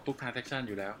เรากรอกทุก transaction อ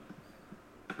ยู่แล้ว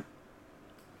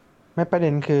ไม่ประเด็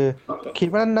นคือคิด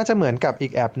ว่าน่าจะเหมือนกับอี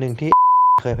กแอปหนึ่งที่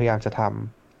เคยพยายามจะท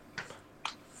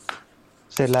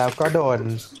ำเสร็จแล้วก็โดน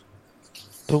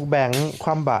ทุกแบงค์ค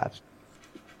ว่ำบาตร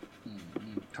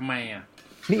ทำไม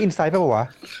นี่อินไซต์ป่ะวะ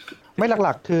ไม่ห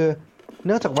ลักๆคือเ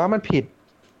นื่องจากว่ามันผิด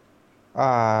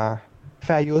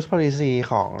fair use policy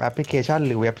ของแอปพลิเคชันห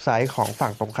รือเว็บไซต์ของฝั่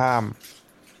งตรงข้าม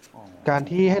การ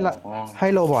ที่ให้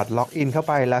โรบอทล็อกอินเข้า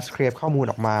ไปและ scrape ข้อมูล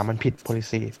ออกมามันผิด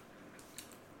policy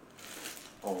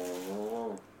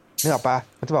นึกออกปะ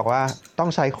มันจะบอกว่าต้อง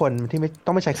ใช้คนที่ต้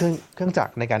องไม่ใช้เครื่องจัก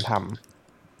รในการท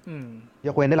ำย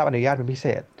กเว้นได้รับอนุญาตเป็นพิเศ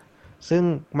ษซึ่ง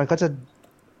มันก็จะ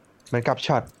เหมือนกับ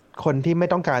ช็อตคนที่ไม่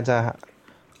ต้องการจะ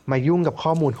มายุ่งกับข้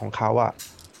อมูลของเขา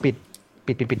ปิด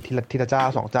ทีละเจ้า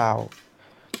2เจ้า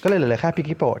ก็เลยเหลือแค่พิก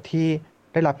กี้โปะที่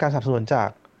ได้รับการสนับสนุนจาก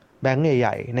แบงก์ให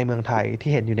ญ่ๆในเมืองไทย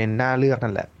ที่เห็นอยู่ในหน้าเลือก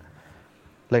นั่นแหละ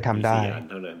เลยทำได้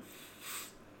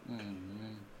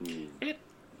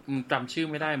จำชื่อ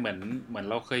ไม่ได้เหมือน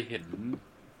เราเคยเห็น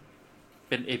เ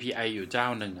ป็น API อยู่เจ้า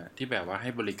หนึ่งที่แบบว่าให้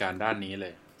บริการด้านนี้เล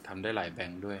ยทำได้หลายแบง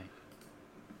ก์ด้วย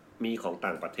มีของต่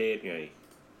างประเทศไง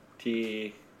ที่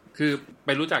คือไป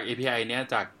รู้จัก API เนี้ย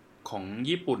จากของ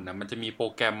ญี่ปุ่นมันจะมีโปร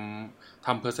แกรมท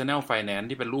ำ personal finance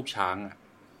ที่เป็นรูปช้าง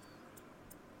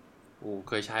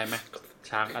เคยใช้ไหม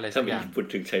ช้างอะไรสักอย่างพูด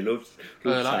ถึงใช้รูป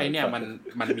แล้วไอ้เนี่ย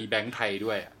มันมีแบงก์ไทย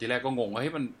ด้วยทีแรกก็งงว่า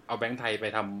มันเอาแบงก์ไทยไป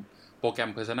ทำโปรแกรม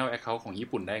personal account ของญี่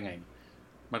ปุ่นได้ไง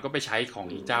มันก็ไปใช้ของ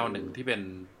อีกเจ้าหนึ่งที่เป็น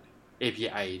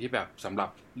API ที่แบบสำหรับ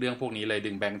เรื่องพวกนี้เลย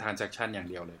ดึงแบงก์ transaction อย่าง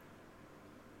เดียวเลย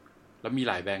แล้วมี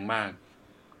หลายแบงก์มาก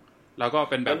แล้วก็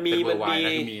เป็นแบบเป็น worldwide น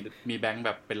ะมีแบงก์แบ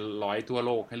บเป็น100ทั่วโ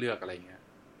ลกให้เลือกอะไรเงี้ย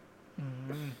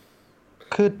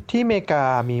คือที่อเมริกา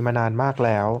มีมานานมากแ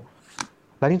ล้ว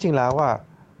จริงๆแล้ว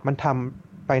มันท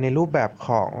ำไปในรูปแบบข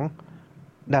อง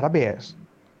database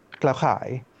แล้วขาย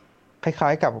คล้า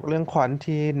ยๆกับเรื่องควอน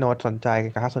ที่โน้ตสนใจ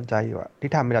กับสนใจอยู่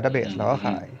ที่ทำเป็น database แล้วก็ข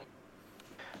าย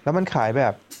แล้วมันขาย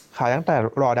ตั้งแต่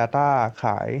raw data ข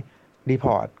าย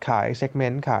report ขาย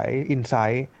segment ขาย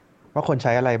insight ว่าคนใ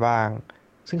ช้อะไรบ้าง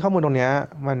ซึ่งข้อมูลตรงนี้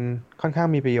มันค่อนข้าง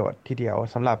มีประโยชน์ทีเดียว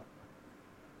สำหรับ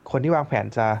คนที่วางแผน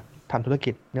จะทำธุร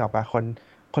กิจนึกออกปะ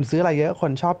คนซื้ออะไรเยอะค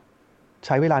นชอบใ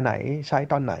ช้เวลาไหนใช้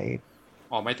ตอนไหน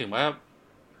หมายถึงว่า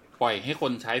ปล่อยให้ค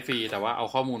นใช้ฟรีแต่ว่าเอา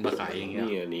ข้อมูลมาขายอย่างเงี้ย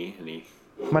นี่อันนี้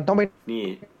มันต้องไปนี่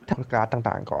ทำการ์ด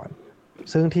ต่างๆก่อน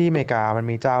ซึ่งที่อเมริกามัน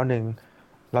มีเจ้าหนึ่ง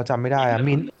เราจำไม่ได้อะ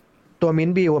ตัวมิ้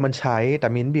นบิลมันใช้แต่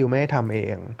มิ้นบิลไม่ได้ทำเอ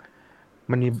ง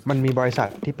มันมีบริษัท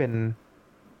ที่เป็น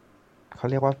เขา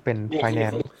เรียกว่าเป็น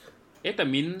finance แต่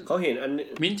เขาเห็นอัน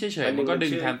มิ้นเฉยๆมันก็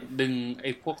ดึงไอ้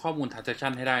พวกข้อมูล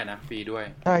transaction ให้ได้นะฟรีด้วย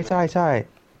ใช่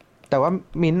แต่ว่า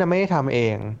มิ้นน่ะไม่ได้ทำเอ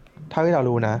งเท่าที่เรา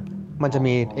รู้นะมันจะ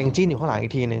มี engine อยู่ข้างหลังอี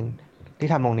กทีนึงที่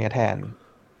ทำตรงเนี้ยแทน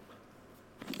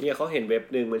เนี่ยเขาเห็นเว็บ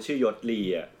นึงมันชื่อยศลี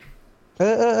อ่ะ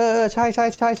ใช่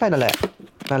นั่น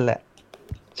แหละ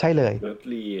ใช่เลยยศ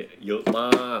ลีเยอะม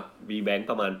ากมีแบงค์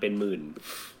ประมาณเป็นหมื่น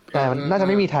แต่น่าจะ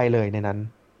ไม่มีไทยเลยในนั้น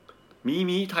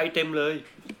มีไทยเต็มเลย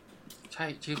ใช่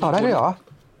ชื่อต่อได้ด้วยเหรอ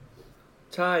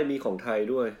ใช่มีของไทย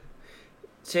ด้วย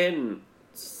เช่น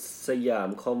สยาม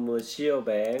คอมเมอร์เชียลแ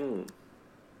บงค์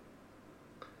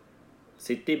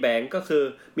ซิตี้แบงค์ก็คือ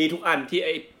มีทุกอันที่ไ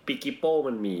อ้ปิกิโป้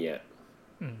มันมีอ่ะ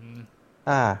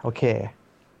โอเค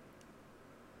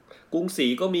กรุงศรี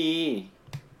ก็มี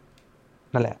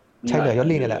นั่นแหละใช่เลยยศ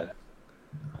ลีนี่แหละ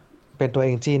เป็นตัวเอ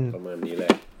งจินประมาณนี้แหละ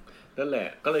นั่นแหละ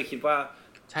ก็เลยคิดว่า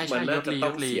มันน่าจะต้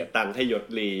องเสียตังค์ให้ยศ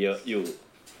ลีเยอะอยู่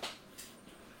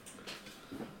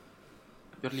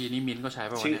ยศลีนี่มินก็ใช้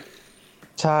ป่ะวะเนี่ย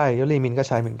ใช่ยศลีมินก็ใ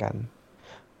ช้เหมือนกัน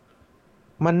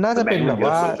มันน่าจะเป็นแบบ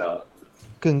ว่า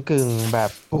กึ่งแบ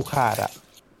บผูกขาดอ่ะ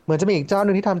เหมือนจะมีอีกเจ้า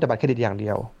นึงที่ทำแต่บัตรเครดิตอย่างเดี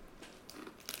ยว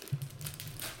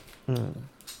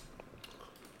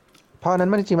เพราะนั้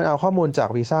นมันจริงๆมันเอาข้อมูลจาก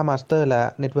Visa Master และ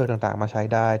Network ต่างๆมาใช้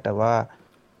ได้แต่ว่า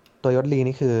ตัวยศลี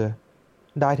นี่คือ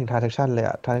ได้ถึง transaction เลย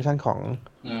อะ transaction ของ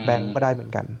แบงก์ก็ได้เหมือ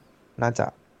นกันน่าจะ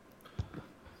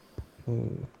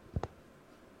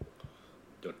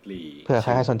ยศลีเผื่อใค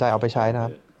รสนใจเอาไปใช้นะครั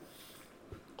บ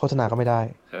โฆษณาก็ไม่ได้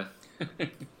ฮะ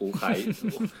อู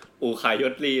ขายย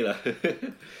ศลีเหรอ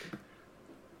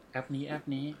แอปนี้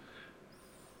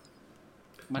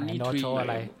Money Tree อะ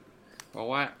ไรบอก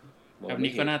ว่าแอป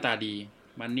นี้ก็หน้าตาดี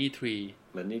Money Tree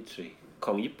ข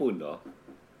องญี่ปุ่นเหรอ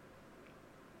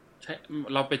ใช่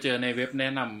เราไปเจอในเว็บแน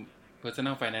ะนำ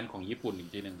Personal Finance ของญี่ปุ่นอีก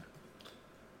ทีนึง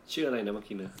ชื่ออะไรนะเมื่อ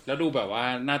กี้นะแล้วดูแบบว่า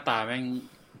หน้าตาแม่ง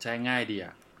ใช้ง่ายดีอ่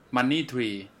ะ Money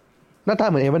Tree หน้าตา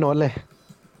เหมือน Evernote เลย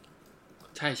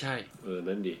ใช่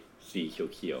นั่นดิสีเ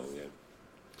ขียวๆงั้น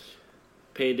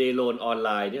Payday Loan ออนไล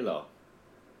น์เนี่ยเหรอ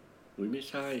อุ๊ยไม่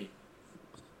ใช่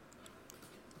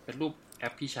เป็นรูปแอ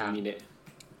ปพี่ชา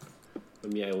มั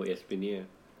นมี iOS ไปเนี่ย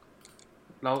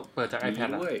เราเปิดจาก iPad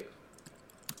ด้วย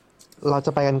เราจ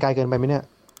ะไปกันไกลเกินไปไหมเนี่ย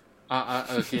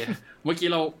โอเคเมื่อกี้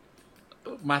เรา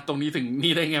มาตรงนี้ถึง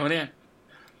นี่ได้ไงวะเนี่ย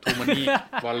ทูมันนี่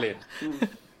วอลเล็ต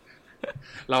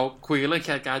เราคุยกันเรื่องแค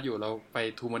ร์การ์ดอยู่เราไป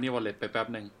ทูมันนี่วอลเล็ตไปแป๊บ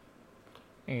นึง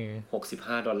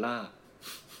$65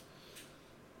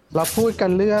เราพูดกั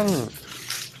นเรื่อง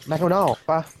McDonald's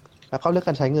ป่ะแล้วก็เรื่อง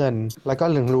การใช้เงินแล้วก็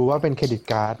ถึงรู้ว่าเป็นเครดิต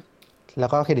การ์ดแล้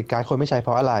วก็เครดิตการ์ดคนไม่ใช้เพ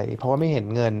ราะอะไรเพราะว่าไม่เห็น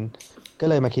เงินก็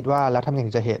เลยมาคิดว่าแล้วทำยังไง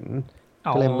ถึงจะเห็น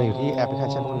ก็เลยมาอยู่ที่แอปพลิเค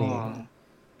ชันพวกนี้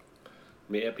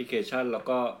มีแอปพลิเคชันแล้ว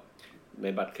ก็ใน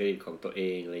บัตรเครดิตของตัวเอ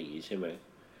งอะไรอย่างนี้ใช่ไหม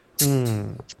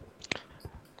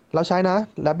เราใช้นะ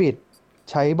Rabbit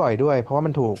ใช้บ่อยด้วยเพราะว่ามั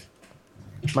นถูก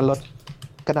มันลด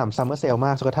กระหน่ำซัมเมอร์เซลม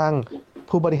ากจนกระทั่ง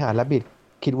ผู้บริหาร Rabbit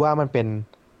คิดว่ามันเป็น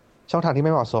ช่องทางที่ไ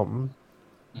ม่เหมาะสม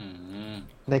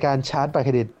ในการชาร์จบัตรเค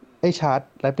รดิตชาร์จ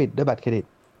และปิดด้วยบัตรเครดิต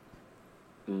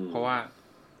เพราะว่า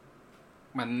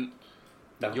มัน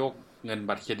โยกเงิน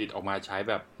บัตรเครดิตออกมาใช้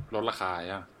แบบลดราคา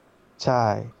อ่ะใ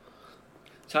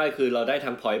ช่คือเราได้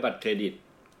ทั้งพอยต์บัตรเครดิต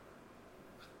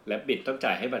และบิตต้องจ่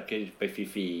ายให้บัตรเครดิตไป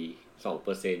ฟรีๆ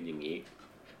 2% อย่างนี้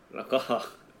แล้วก็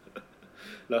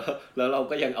แล้วเรา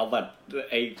ก็ยังเอาบัตร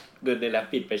ไอ้เงินในแลป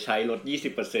ปิดไปใช้ลด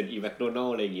 20% อีแมคโดนัล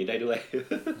ด์อะไรอย่างนี้ได้ด้วย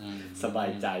สบาย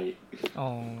ใจ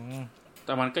แ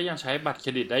ต่มันก็ยังใช้บัตรเคร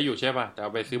ดิตได้อยู่ใช่ป่ะแต่เอ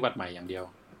าไปซื้อบัตรใหม่อย่างเดียว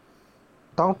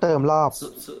ต้องเติมรอบ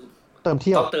เติมเ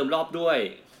ที่ยวต้องเติมรอบด้วย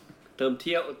ต้องเ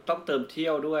ที่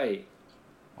ยวด้วย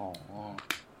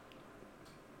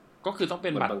ก็คือต้องเป็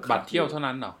นบัตรเที่ยวเท่า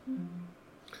นั้นเหรอ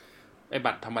ไอ้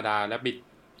บัตรธรรมดาและบิต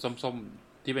ส้ม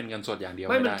ๆที่เป็นเงินสดอย่างเดียว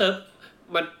ไม่ได้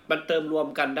มันเติมรวม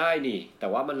กันได้นี่แต่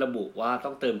ว่ามันระบุว่าต้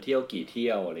องเติมเที่ยวกี่เที่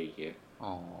ยวอะไรอย่างเงี้ย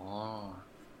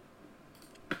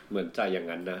เหมือนใจอย่าง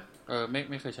นั้นนะ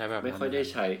ไม่เคยใช้แบบไม่ค่อยได้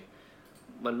ใช้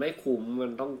มันไม่คุ้มมั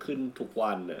นต้องขึ้นทุก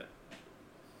วันน่ะ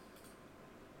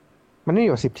มันไม่อ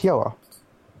ยู่10เที่ยวเหรอ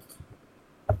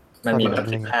มันมีแบบ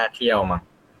15เที่ยวมั้ง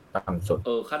ต่ำสุด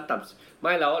ขั้นต่ำไ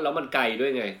ม่แล้วมันไกลด้ว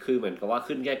ยไงคือเหมือนกับว่า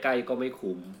ขึ้นใกล้ๆก็ไม่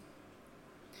คุ้ม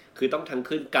คือต้องทั้ง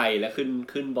ขึ้นไกลและ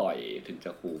ขึ้นบ่อยถึงจ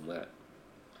ะคุ้มอ่ะ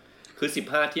คือ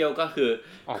15เที่ยวก็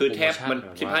คือแทบมัน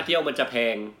15เที่ยวมันจะแ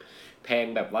พง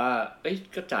แบบว่า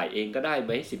ก็จ่ายเองก็ได้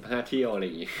มั้ย15เที่ยวอะไรอ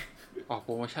ย่างงี้ออกโป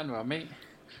รโมชั่นว่า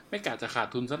ไม่กะจะขาด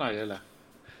ทุนซะหน่อยเลยเหรอ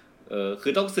คื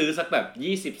อต้องซื้อสักแบบ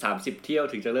20-30 เที่ยว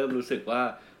ถึงจะเริ่มรู้สึกว่า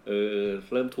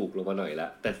เริ่มถูกลงมาหน่อยละ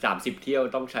แต่30 เที่ยว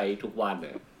ต้องใช้ทุกวันเ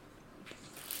นี่ย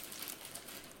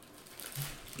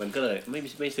มันก็เลย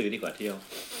ไม่ซื้อดีกว่าเที่ยว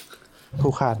ผู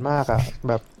กขาดมากอ่ะ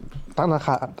แบบตั้งร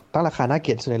าคาน่าเก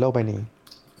ลียดสุดในโลกใบนี้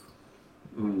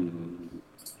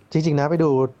จริงๆนะไปดู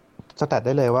สแตทไ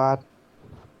ด้เลยว่า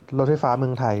รถไฟฟ้าเมื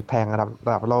องไทยแพงร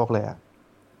ะดับโลกเลยอ่ะ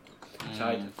ใช่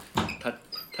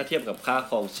ถ้าเทียบกับค่า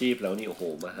ครองชีพแล้วนี่โอ้โห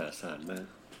มหาศาลมาก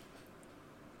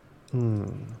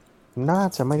น่า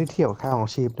จะไม่ได้เทียบกับค่าครอง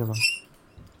ชีพด้วยมั้ง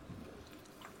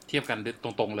เทียบกันต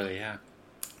รงๆเลยฮะ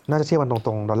น่าจะเทียบกันต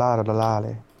รงๆดอลลาร์เล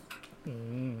ย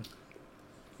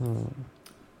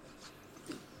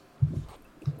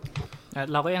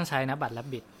เราก็ยังใช้นะบัตรแลบ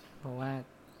บิทเพราะว่า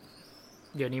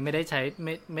เดี๋ยวนี้ไม่ได้ใช้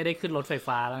ไม่ได้ขึ้นรถไฟ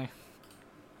ฟ้าแล้วไง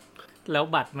แล้ว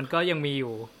บัตรมันก็ยังมีอ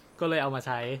ยู่ก็เลยเอามาใ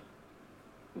ช้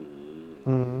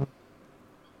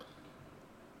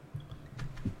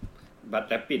บัตร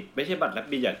แลบบิทไม่ใช่บัตรแลบ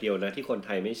บิทอย่างเดียวนะที่คนไท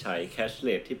ยไม่ใช้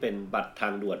Cashless ที่เป็นบัตรทา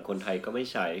งด่วนคนไทยก็ไม่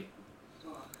ใช้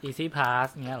Easy Pass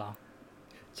เงี้ยหรอ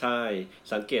ใช่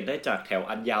สังเกตได้จากแถว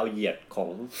อันยาวเหยียดของ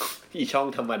ที่ช่อง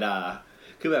ธรรมดา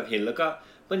คือแบบเห็นแล้วก็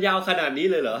มันยาวขนาดนี้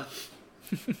เลยเหรอ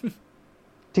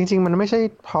จริงๆมันไม่ใช่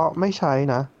เพราะไม่ใช้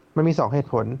นะมันมี2 เหตุ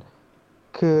ผล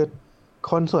คือ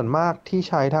คนส่วนมากที่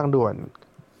ใช้ทางด่วน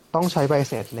ต้องใช้ใบ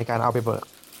เสร็จในการเอาไปเบิก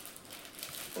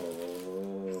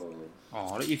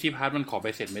แล้ว Easy Pass มันขอใบ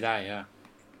เสร็จไม่ได้ฮะ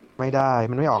ไม่ได้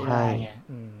มันไม่ออกให้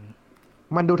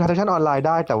มันดู transaction ออนไลน์ไ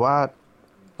ด้แต่ว่า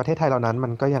ประเทศไทยเรานั้นมั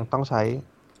นก็ยังต้องใช้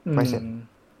ใบเสร็จ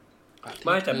ไ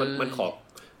ม่แต่มั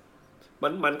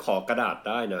นขอกระดาษ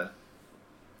ได้นะ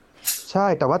ใช่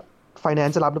แต่ว่า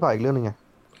finance จะรับหรือเปล่าอีกเรื่องนึงไง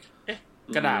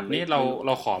กระดาษนี่เร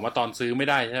าขอมาตอนซื้อไม่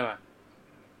ได้ใช่ป่ะ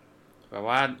แบบ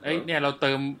ว่าเนี่ยเราเ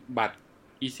ติมบัตร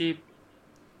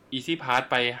Easy Pass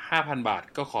ไป 5,000 บาท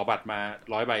ก็ขอบัตรมา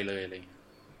100 ใบเลยอะไรอย่างเงี้ย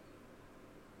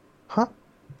ฮะ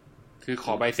คือข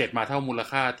อใบเสร็จมาเท่ามูล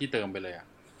ค่าที่เติมไปเลยอ่ะ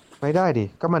ไม่ได้ดิ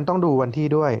ก็มันต้องดูวันที่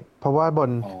ด้วยเพราะว่าบน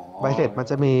ใบเสร็จมัน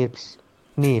จะมี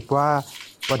หนีบว่า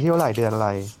วันที่เท่าไหร่เดือนอะไร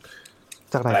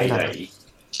จากไหนไปไหน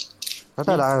แล้วแ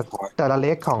ต่ละเล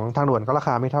ขของทางด่วนก็ราค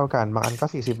าไม่เท่ากันบางอันก็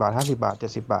40 บาท50 บาท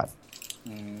70 บาท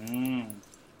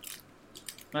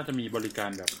น่าจะมีบริการ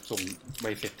แบบส่งใบ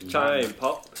เสร็จถึงบ้านใช่เพร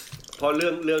าะเ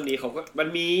รื่องนี้เขาก็มัน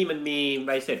มีใ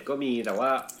บเสร็จก็มีแต่ว่า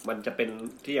มันจะเป็น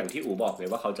ที่อย่างที่อู๋บอกไง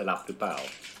ว่าเขาจะรับหรือเปล่า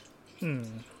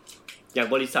อย่าง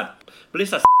บริษัท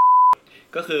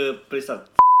ก็คือบริษัท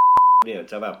เนี่ย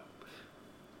จะแบบ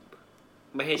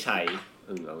ไม่ให้ใช้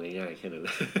เอาง่ายๆแค่นั้น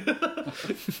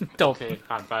จบ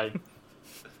ผ่านไป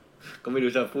ก็ไม่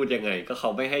รู้จะพูดยังไงก็เขา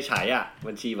ไม่ให้ใช้อ่ะ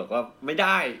บัญชีบอกว่าไม่ไ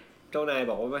ด้เจ้านาย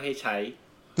บอกว่าไม่ให้ใช้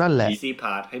นั่นแหละ Easy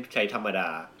Pass ให้ใช้ธรรมดา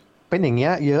เป็นอย่างเงี้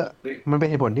ยเยอะมันเป็น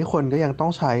เหตุผลที่คนก็ยังต้อ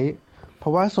งใช้เพรา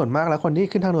ะว่าส่วนมากแล้วคนที่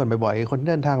ขึ้นทางด่วนบ่อยๆคนที่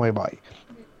เดินทางบ่อย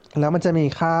ๆแล้วมันจะมี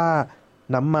ค่า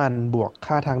น้ำมันบวก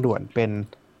ค่าทางด่วนเป็น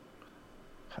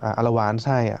allowance ใ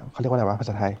ช่อ่ะเขาเรียกว่าอะไรวะภา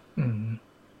ษาไทย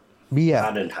เบี้ยค่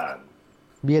าเดินทาง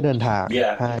เบี้ยเดินทาง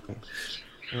ใช่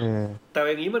แต่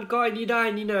อย่างนี้มันก็นี่ได้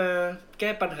นี่นะแก้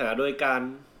ปัญหาโดยการ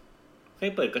ให้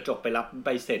เปิดกระจกไปรับใบ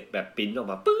เสร็จแบบปริ้นออก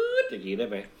มาปื๊ดอย่างนี้ได้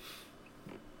ไหม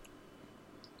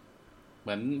เห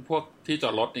มือนพวกที่จ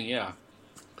อดรถอย่างเงี้ย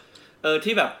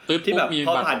ที่แบบพ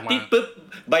อผ่านติ๊บปุ๊บ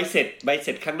ใบเส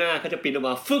ร็จข้างหน้าเขาจะปริ้นออก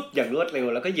มาฟึบอย่างรวดเร็ว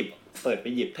แล้วก็หยิบเปิดไป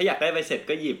หยิบถ้าอยากได้ใบเสร็จ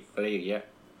ก็หยิบอะไรอย่างเงี้ย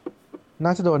น่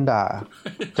าจะโดนด่า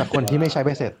จากคนที่ไม่ใช้ใบ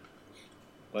เสร็จ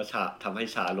ว่าทำให้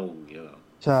ช้าลงอย่างเงี้ยหรอ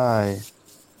ใช่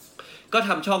ก็ท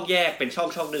ำช่องแยกเป็นช่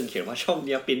องนึงเขียนว่าช่องเ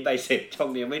นี้ยปริ้นใบเสร็จช่อง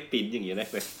เนี้ยไม่ปริ้นอย่างเงี้ยได้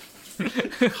ไหม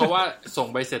เขาว่าส่ง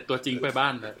ใบเสร็จตัวจริงไปบ้า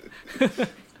นนะ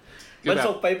มัน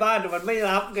ส่งไปบ้านมันไม่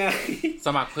รับไงส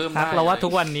มัครเพิ่มได้เราว่าทุ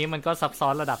กวันนี้มันก็ซับซ้อ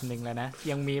นระดับหนึ่งแล้วนะ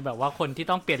ยังมีแบบว่าคนที่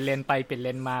ต้องเปลี่ยนเลนไปเปลี่ยนเล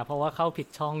นมาเพราะว่าเข้าผิด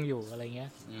ช่องอยู่อะไรเงี้ย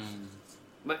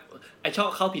ไม่ไอช่อง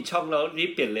เข้าผิดช่องแล้วรี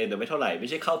บเปลี่ยนเลนไม่เท่าไหร่ไม่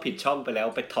ใช่เข้าผิดช่องไปแล้ว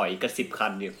ไปถอยกับ10 คั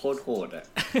นเนี่ยโคตรโหดอ่ะ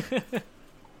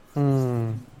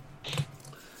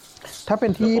ถ้าเป็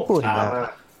นที่ญี่ปุ่นนะ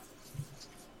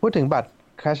พูดถึงบัตร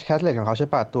cashless ของเขาใช่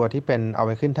ป่ะตัวที่เป็นเอาไ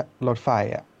ปขึ้นรถไฟ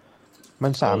อ่ะมั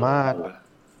นสามารถ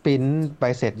ปริ้นใบ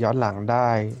เสร็จย้อนหลังได้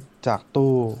จาก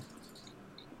ตู้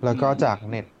แล้วก็จาก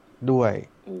เน็ตด้วย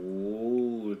โอ้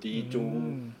ดีจุง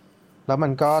แล้วมั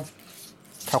นก็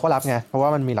เขาก็รับไงเพราะว่า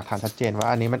มันมีหลักฐานชัดเจนว่า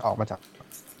อันนี้มันออกมาจาก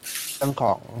เรื่องข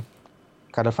อง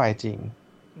การรถไฟจริง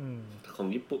ของ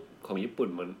ญี่ปุ่น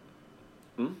มัน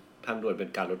ทางด่วนเป็น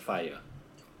การรถไฟเหรอ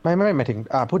ไม่หมายถึง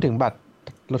พูดถึงบัตร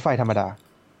รถไฟธรรมดา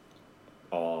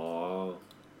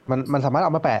มันสามารถเอ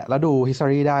ามาแปะแล้วดู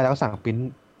history ได้แล้วสั่งปริ้น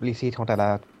รีซีทของแต่ละ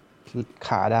ข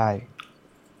าได้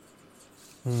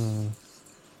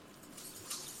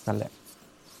นั่นแหละ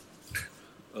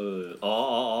อ๋อ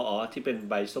ที่เป็น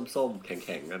ใบส้มๆแ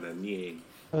ข็งๆอันนั้นนี่เอง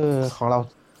ของเรา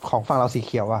ของฝั่งเราสีเ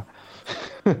ขียวอ่ะ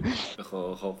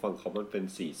ของฝั่งเขามันเป็น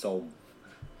สีส้ม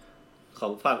ขอ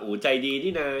งฝั่งอู๋ใจดี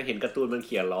นี่นะเห็นการ์ตูนมันเ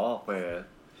ขียนล้อออกมา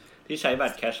ที่ใช้บั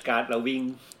ตรแคชการ์ดแล้ว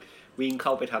วิ่งเข้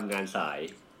าไปทำงานสาย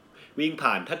วิ่ง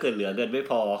ผ่านถ้าเกิดเหลือเงินไม่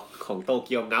พอของโตเ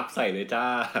กียวงับใส่เลยจ้า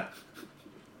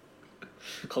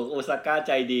ของโอซาก้าใ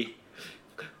จดี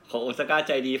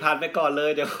ผ่านไปก่อนเล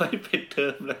ยเดี๋ยวค่อยปิดเทอ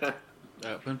มนะ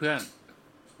เพื่อน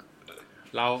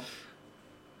ๆเรา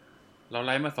ไ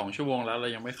ลฟ์มา2 ชั่วโมงแล้วเรา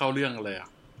ยังไม่เข้าเรื่องเลยอ่ะ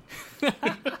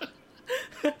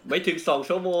ไม่ถึง2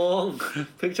 ชั่วโมง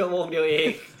เพิ่งชั่วโมงเดียวเอง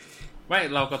ไม่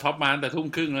เราก็ท็อปมาแต่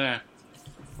 19:30 แล้วไง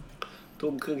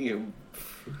 19:30อยู่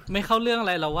ไม่เข้าเรื่องอะ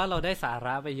ไรเราว่าเราได้สาร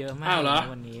ะไปเยอะมากใน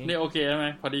วันนี้นี่โอเคใช่ไหม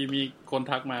พอดีมีคน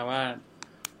ทักมาว่า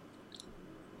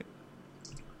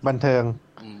บันเทิง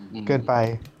เกินไป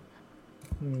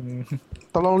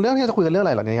ตกลงเรื่องที่จะคุยกันเรื่องอะ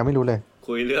ไรหรอเนี่ยยังไม่รู้เลย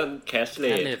คุยเรื่อง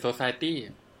Cashless Society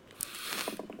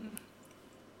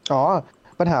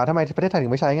ปัญหาทำไมประเทศไทยถึ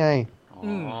งไม่ใช้ไง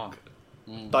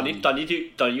ตอนนี้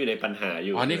อยู่ในปัญหาอ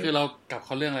ยู่นี่คือเรากลับเ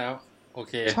ข้าเรื่องแล้วโอ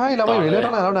เคใช่เราอยู่ในเรื่อง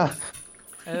ตั้งนานแล้วนะ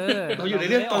เราอยู่ใน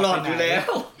เรื่องตลอดอยู่แล้ว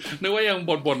นึกว่ายัง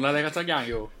บ่นอะไรกันสักอย่าง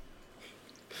อยู่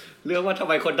เรื่องว่าทำ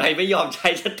ไมคนไทยไม่ยอมใช้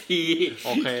สักทีโ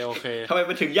อเคทำไม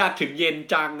มันถึงยากถึงเย็น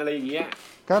จังอะไรอย่างเงี้ย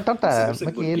ก็ตั้งแต่เ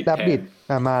มื่อกี้ดับบิด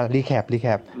มารีแคป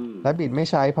ดับบิดไม่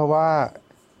ใช้เพราะว่า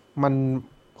มัน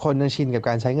คนยังชินกับก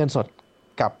ารใช้เงินสด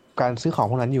กับการซื้อของ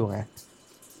พวกนั้นอยู่ไง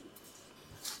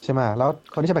ใช่ไหมแล้ว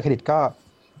คนที่ใช้บัตรเครดิตก็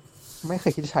ไม่เค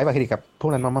ยคิดจะใช้บัตรเครดิตกับพว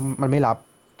กนั้นมันไม่รับ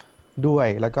ด้วย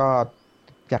แล้วก็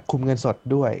อยากคุมเงินสด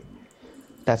ด้วย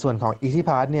แต่ส่วนของ Easy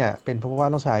Pass เนี่ยเป็นเพราะว่า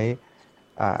ต้องใช้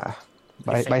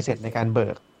ใบเสร็จในการเบิ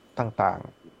กต่าง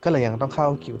ๆก็เลยยังต้องเข้า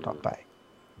คิวต่อไป